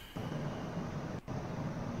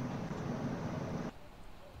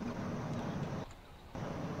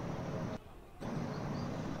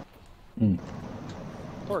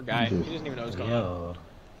 Poor guy. He doesn't even know what's going on. Yo,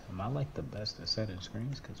 am I like the best at setting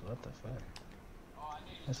screens? Cause what the fuck?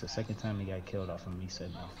 That's the second time he got killed off of me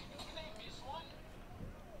setting off.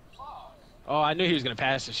 Oh, I knew he was gonna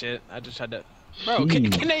pass the shit. I just had to. Bro,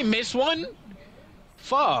 can they miss one?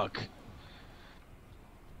 Fuck.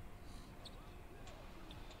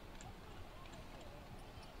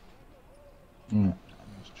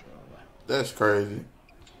 That's crazy.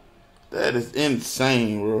 That is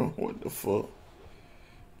insane, bro. What the fuck?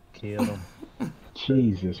 Killed him.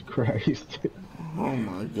 Jesus Christ. Oh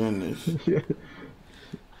my goodness.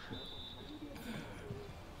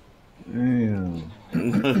 Damn.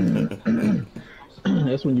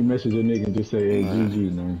 That's when you message a nigga and just say, hey,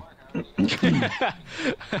 GG, man.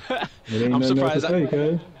 I'm surprised.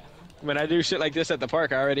 When I do shit like this at the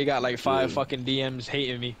park, I already got like 5 fucking DMs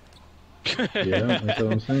hating me. Yeah, that's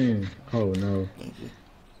what I'm saying. Oh, no. Give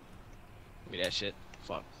me that shit.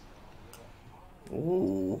 Fuck.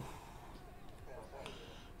 Ooh.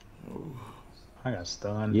 I got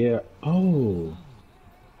stunned. Yeah. Oh.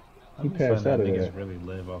 He passed out of niggas that. really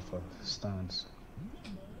live off of stuns.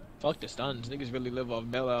 Fuck the stuns. Niggas really live off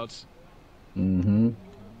bailouts. Mm-hmm.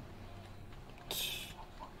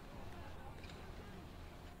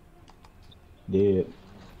 Dead.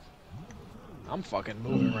 I'm fucking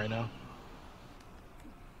moving right now.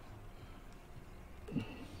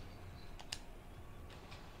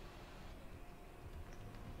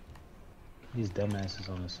 These dumbasses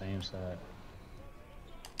on the same side.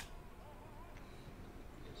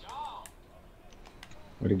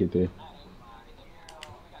 Where'd it get there?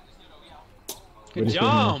 Good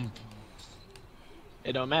jump.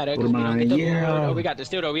 It don't matter. What am I? Yeah. Oh, we got the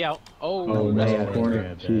steal though. We out. Oh, Oh that's no,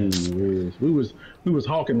 corner. Jeez, we was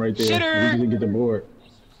hawking right there. Shitter. We just didn't get the board.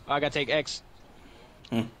 Oh, I gotta take X.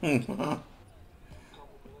 Did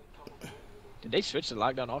they switch the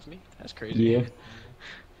lockdown off me? That's crazy. Yeah.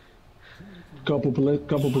 Couple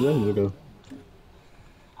possessions ago.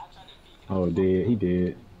 Oh, dead. He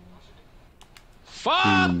did. Fuck!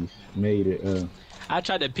 Jeez, made it. I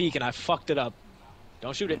tried to peek and I fucked it up.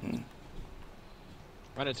 Don't shoot it.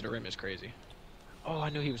 Run into the rim is crazy. Oh,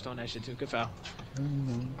 I knew he was throwing that shit too. Good foul.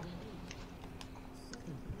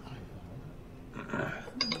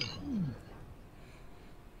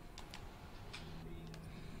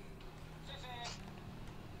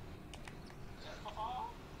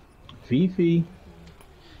 Fifi.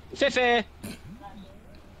 Fifi.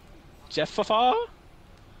 Jeff Fafa.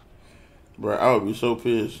 Bro, I would be so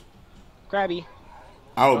pissed. Krabby.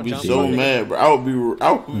 I would be so mad, bro.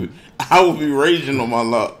 I would be raging on my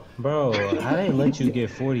luck. Bro, how they let you get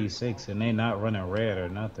 46 and they not running red or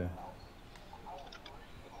nothing?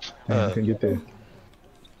 I can get there.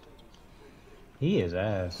 He is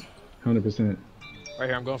ass. 100%. Right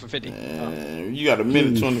here, I'm going for 50. You got a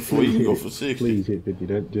minute 24. You can go for 60. Please hit 50.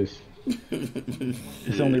 That just.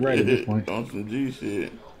 It's only right at this point. On some G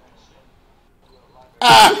shit.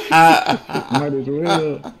 Might as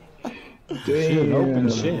well. Damn. Open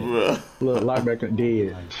shit. Look, lock back up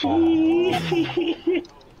dead.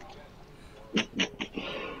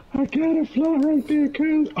 I got a fly right there,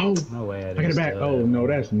 cuz. Oh, No way. I got it back. Oh, no,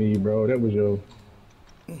 that's me, bro. That was your...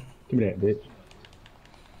 Give me that, bitch.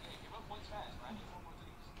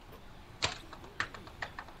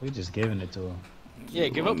 We just giving it to him. Yeah,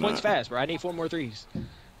 give up points fast, bro. I need 4 more threes.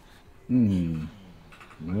 Might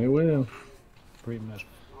well. Pretty much.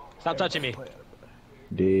 Stop touching me.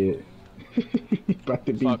 Dead. About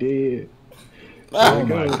to be dead. Oh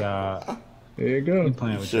my god. There you go. You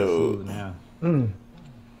playing with your food now.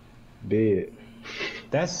 Dead.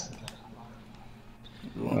 That's...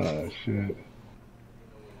 Oh, shit.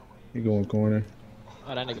 He going corner.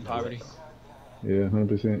 Oh, that nigga poverty. Yeah,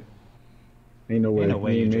 100%. Ain't no way. Ain't no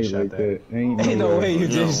way you just shot that. Ain't no way you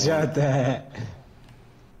just shot that.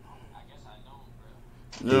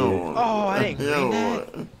 No. Oh, I didn't green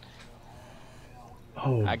that.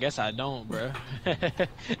 Oh. I guess I don't, bro.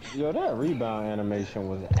 Yo, that rebound animation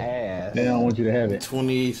was ass. They don't want you to have it.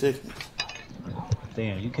 28 seconds.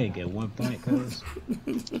 Damn, you can't get 1 point, cuz.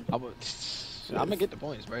 I'm gonna get the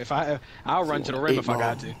points, bro. If I'll run to the rim if I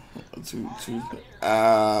got to.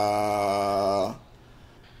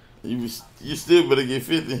 You still better get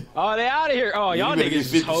 50. Oh, they out of here. Oh, y'all you better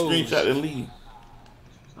niggas get 50 hoes. screenshot and leave.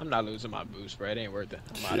 I'm not losing my boost, bro. It ain't worth it.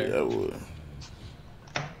 I'm out of Shit, here. I would.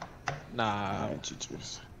 Nah.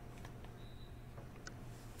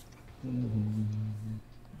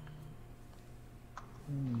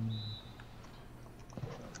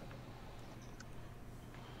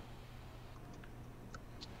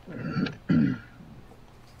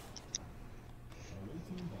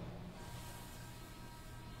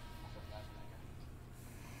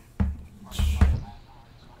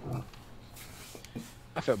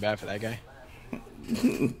 I feel bad for that guy.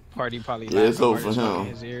 Party probably it's laughing over for hard as fuck him. in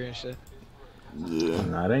his ear and shit. Yeah.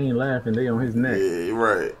 Nah, they ain't laughing. They on his neck. Yeah,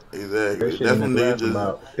 right. Exactly. That shit That's ain't when they laugh just.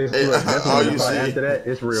 about. It's Hey, look, that's all when you the see. part after that,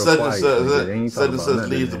 it's real Such and quiet. such. Nigga. They ain't Such talking and about such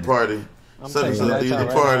nothing leaves the in party. I'm Such and taking such that leaves the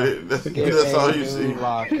right party. now. That's all you see.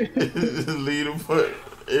 Leave the party.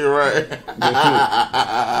 You're right.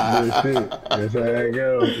 That's it. That's how that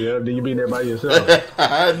goes. Yeah, then you be there by yourself.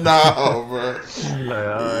 No, bro. Like,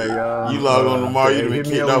 all right, y'all. You log on tomorrow, you done been hit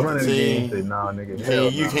me kicked up off running the again. team. Say, nah,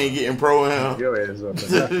 nigga. You can't get in pro now. Your ass up.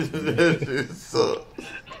 It sucks.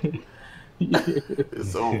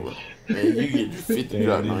 It's over. Man, you get 50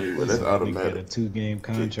 dropped on you, but that's automatic. Get a 2-game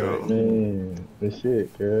contract. Man, that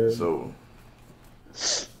shit, cuz. So,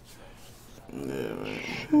 yeah,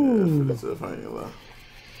 man. That's tough, I ain't gonna lie.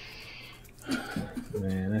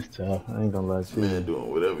 Man, that's tough. I ain't gonna lie to you. Man doing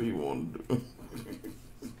whatever he want to do.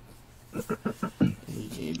 He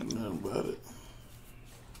can't do nothing about it.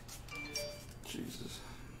 Jesus.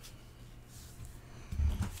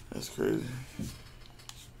 That's crazy.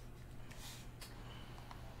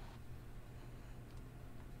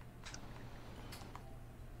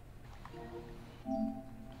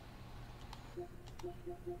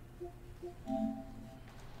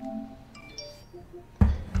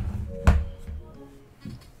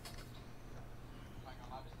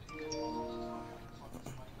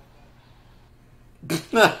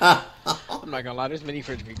 I'm not gonna lie, this mini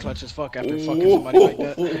fridge be clutch as fuck after fucking somebody like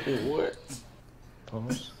that. What?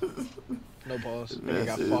 Pause. No pause. Nigga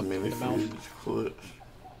got fucked in the mouth. Clutch.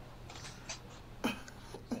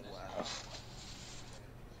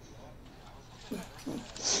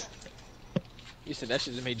 You said that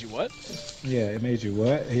shit just made you what? Yeah, it made you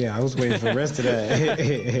what? Yeah, I was waiting for the rest of that.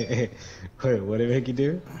 Wait, what did it make you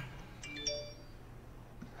do?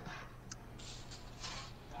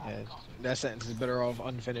 Yeah, that sentence is better off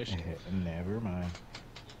unfinished. Never mind.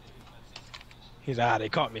 He's they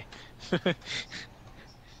caught me.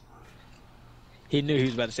 He knew he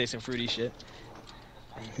was about to say some fruity shit.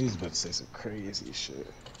 He's about to say some crazy shit.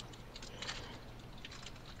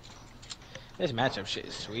 This matchup shit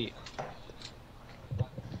is sweet.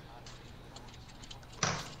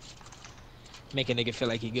 Make a nigga feel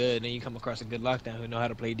like he good, and then you come across a good lockdown who know how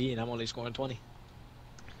to play D, and I'm only scoring 20.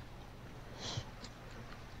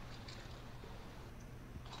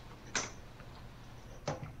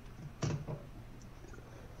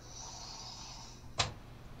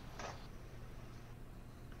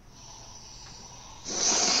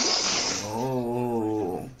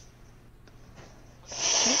 Oh.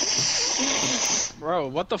 Bro,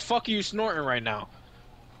 what the fuck are you snorting right now?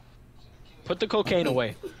 Put the cocaine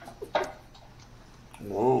away.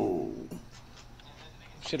 Whoa.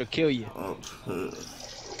 Shit'll kill you. Oh, shit.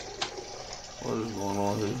 What is going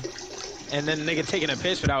on here? And then nigga taking a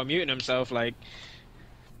piss without muting himself, like.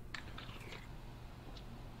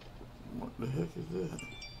 What the heck is that?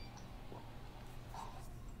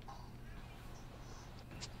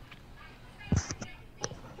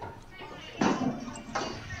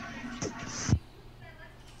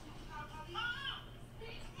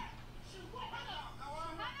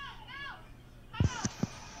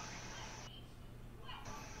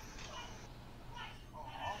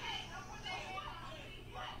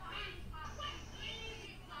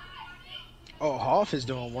 Oh, Hoff is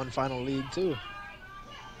doing one final league too.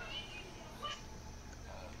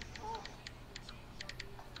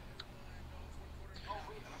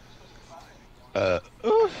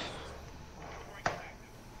 Oof.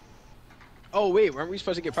 Oh wait, weren't we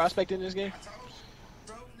supposed to get prospect in this game?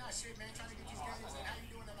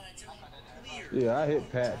 Yeah, I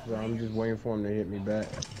hit Pat, so I'm just waiting for him to hit me back.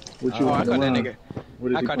 What you Oh, I want to caught that run? nigga.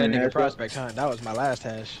 What is I he caught that playing, nigga hash prospect hunt. That was my last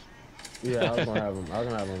hash. Yeah, I was gonna have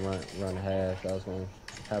him run hash. I was gonna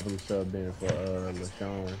have him sub in for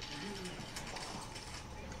LaShawn.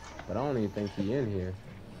 But I don't even think he in here.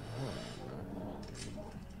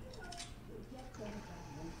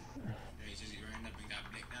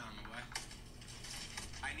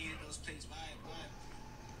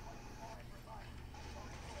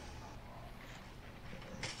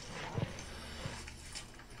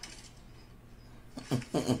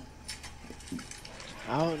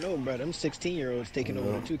 I don't know, bro. Them 16-year-olds taking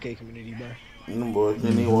over the 2K community, bro. Them boys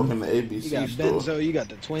can't even walk in the ABC You got store. Benzo, you got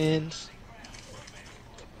the twins.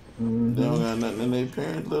 They don't got nothing in their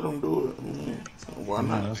parents let them do it. Why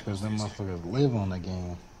Nah, not? that's because them motherfuckers live on the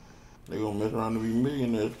game. They gonna mess around and be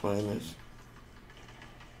millionaires playing this.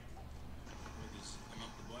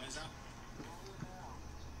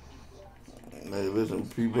 Hey, listen,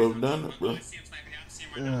 people have done it, bro.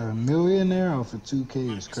 Millionaire off of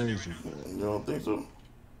 2K is crazy. You don't think so?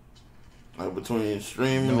 Like between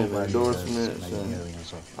streaming and Nobody endorsements does make and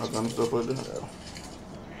millions off all of kind of stuff like that.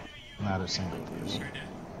 Not a single person.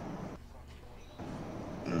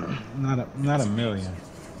 Not a million.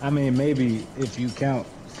 I mean, maybe if you count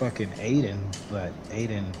fucking Aiden, but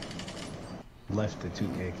Aiden left the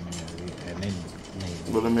 2K community and then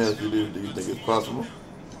made. But let me ask you this: do you think it's possible?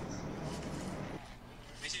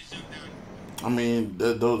 I mean,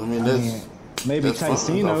 that's maybe that's fun.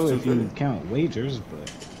 Ticino That's if you 2K. count wagers,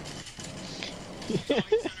 but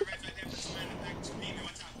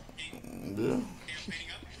Yeah.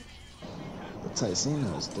 but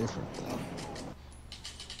Ticino is different though.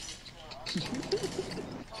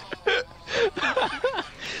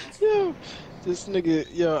 Yo, this nigga,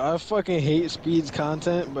 yo, I fucking hate Speed's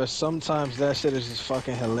content, but sometimes that shit is just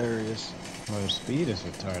fucking hilarious. Well, Speed is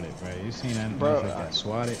retarded, bro. You seen that Bro, motherfucker got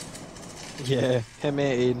swatted? Yeah, him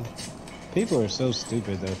and Aiden. People are so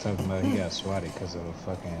stupid though, talking about he got swatted because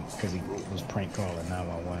he was prank calling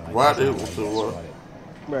 911. Like, Why that's did not why he so got what? swatted.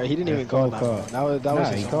 Bro, he didn't That even call phone call. 911. That was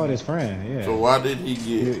Nah, his he own. called his friend. Yeah. So why did he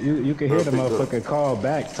get? You can hear the picked up? motherfucker call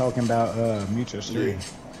back talking about mutual stream.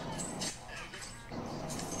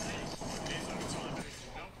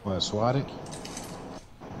 What, swatted?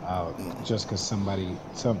 Oh, just because some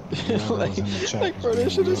whoever was in the chat. Like, bro, was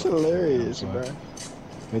this shit being is real. hilarious, Yeah, bro.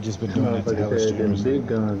 They just been doing that to hella Motherfucker said them streamers. big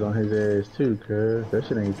guns on his ass too, cuz that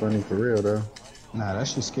shit ain't funny for real though. Nah, that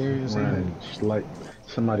shit scary as hell. Man, just like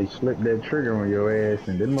somebody slipped that trigger on your ass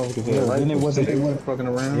and then motherfuckers Yeah, like, then it wasn't fucking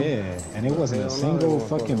around. Yeah, and it wasn't a single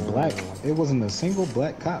fucking black. It wasn't a single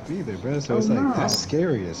black cop either, bro. So it's like that's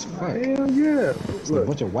scary as fuck. Hell yeah. It's like a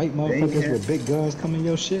bunch of white motherfuckers with big guns coming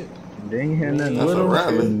your shit. They ain't had nothing That's with a them,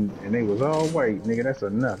 rally. and they was all white, nigga. That's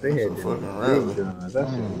enough. They had That's a them fucking rally. big guns.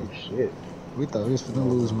 That's some shit. We thought we was finna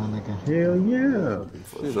lose, my nigga. Hell yeah.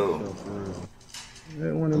 For sure.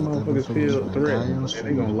 That one of them Thought them motherfuckers feel motherfuckers gonna die on threatened, the and they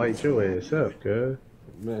street. gonna light your ass up, cuz.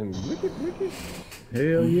 Man, look at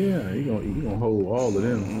Hell yeah. You gonna hold all of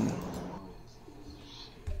them.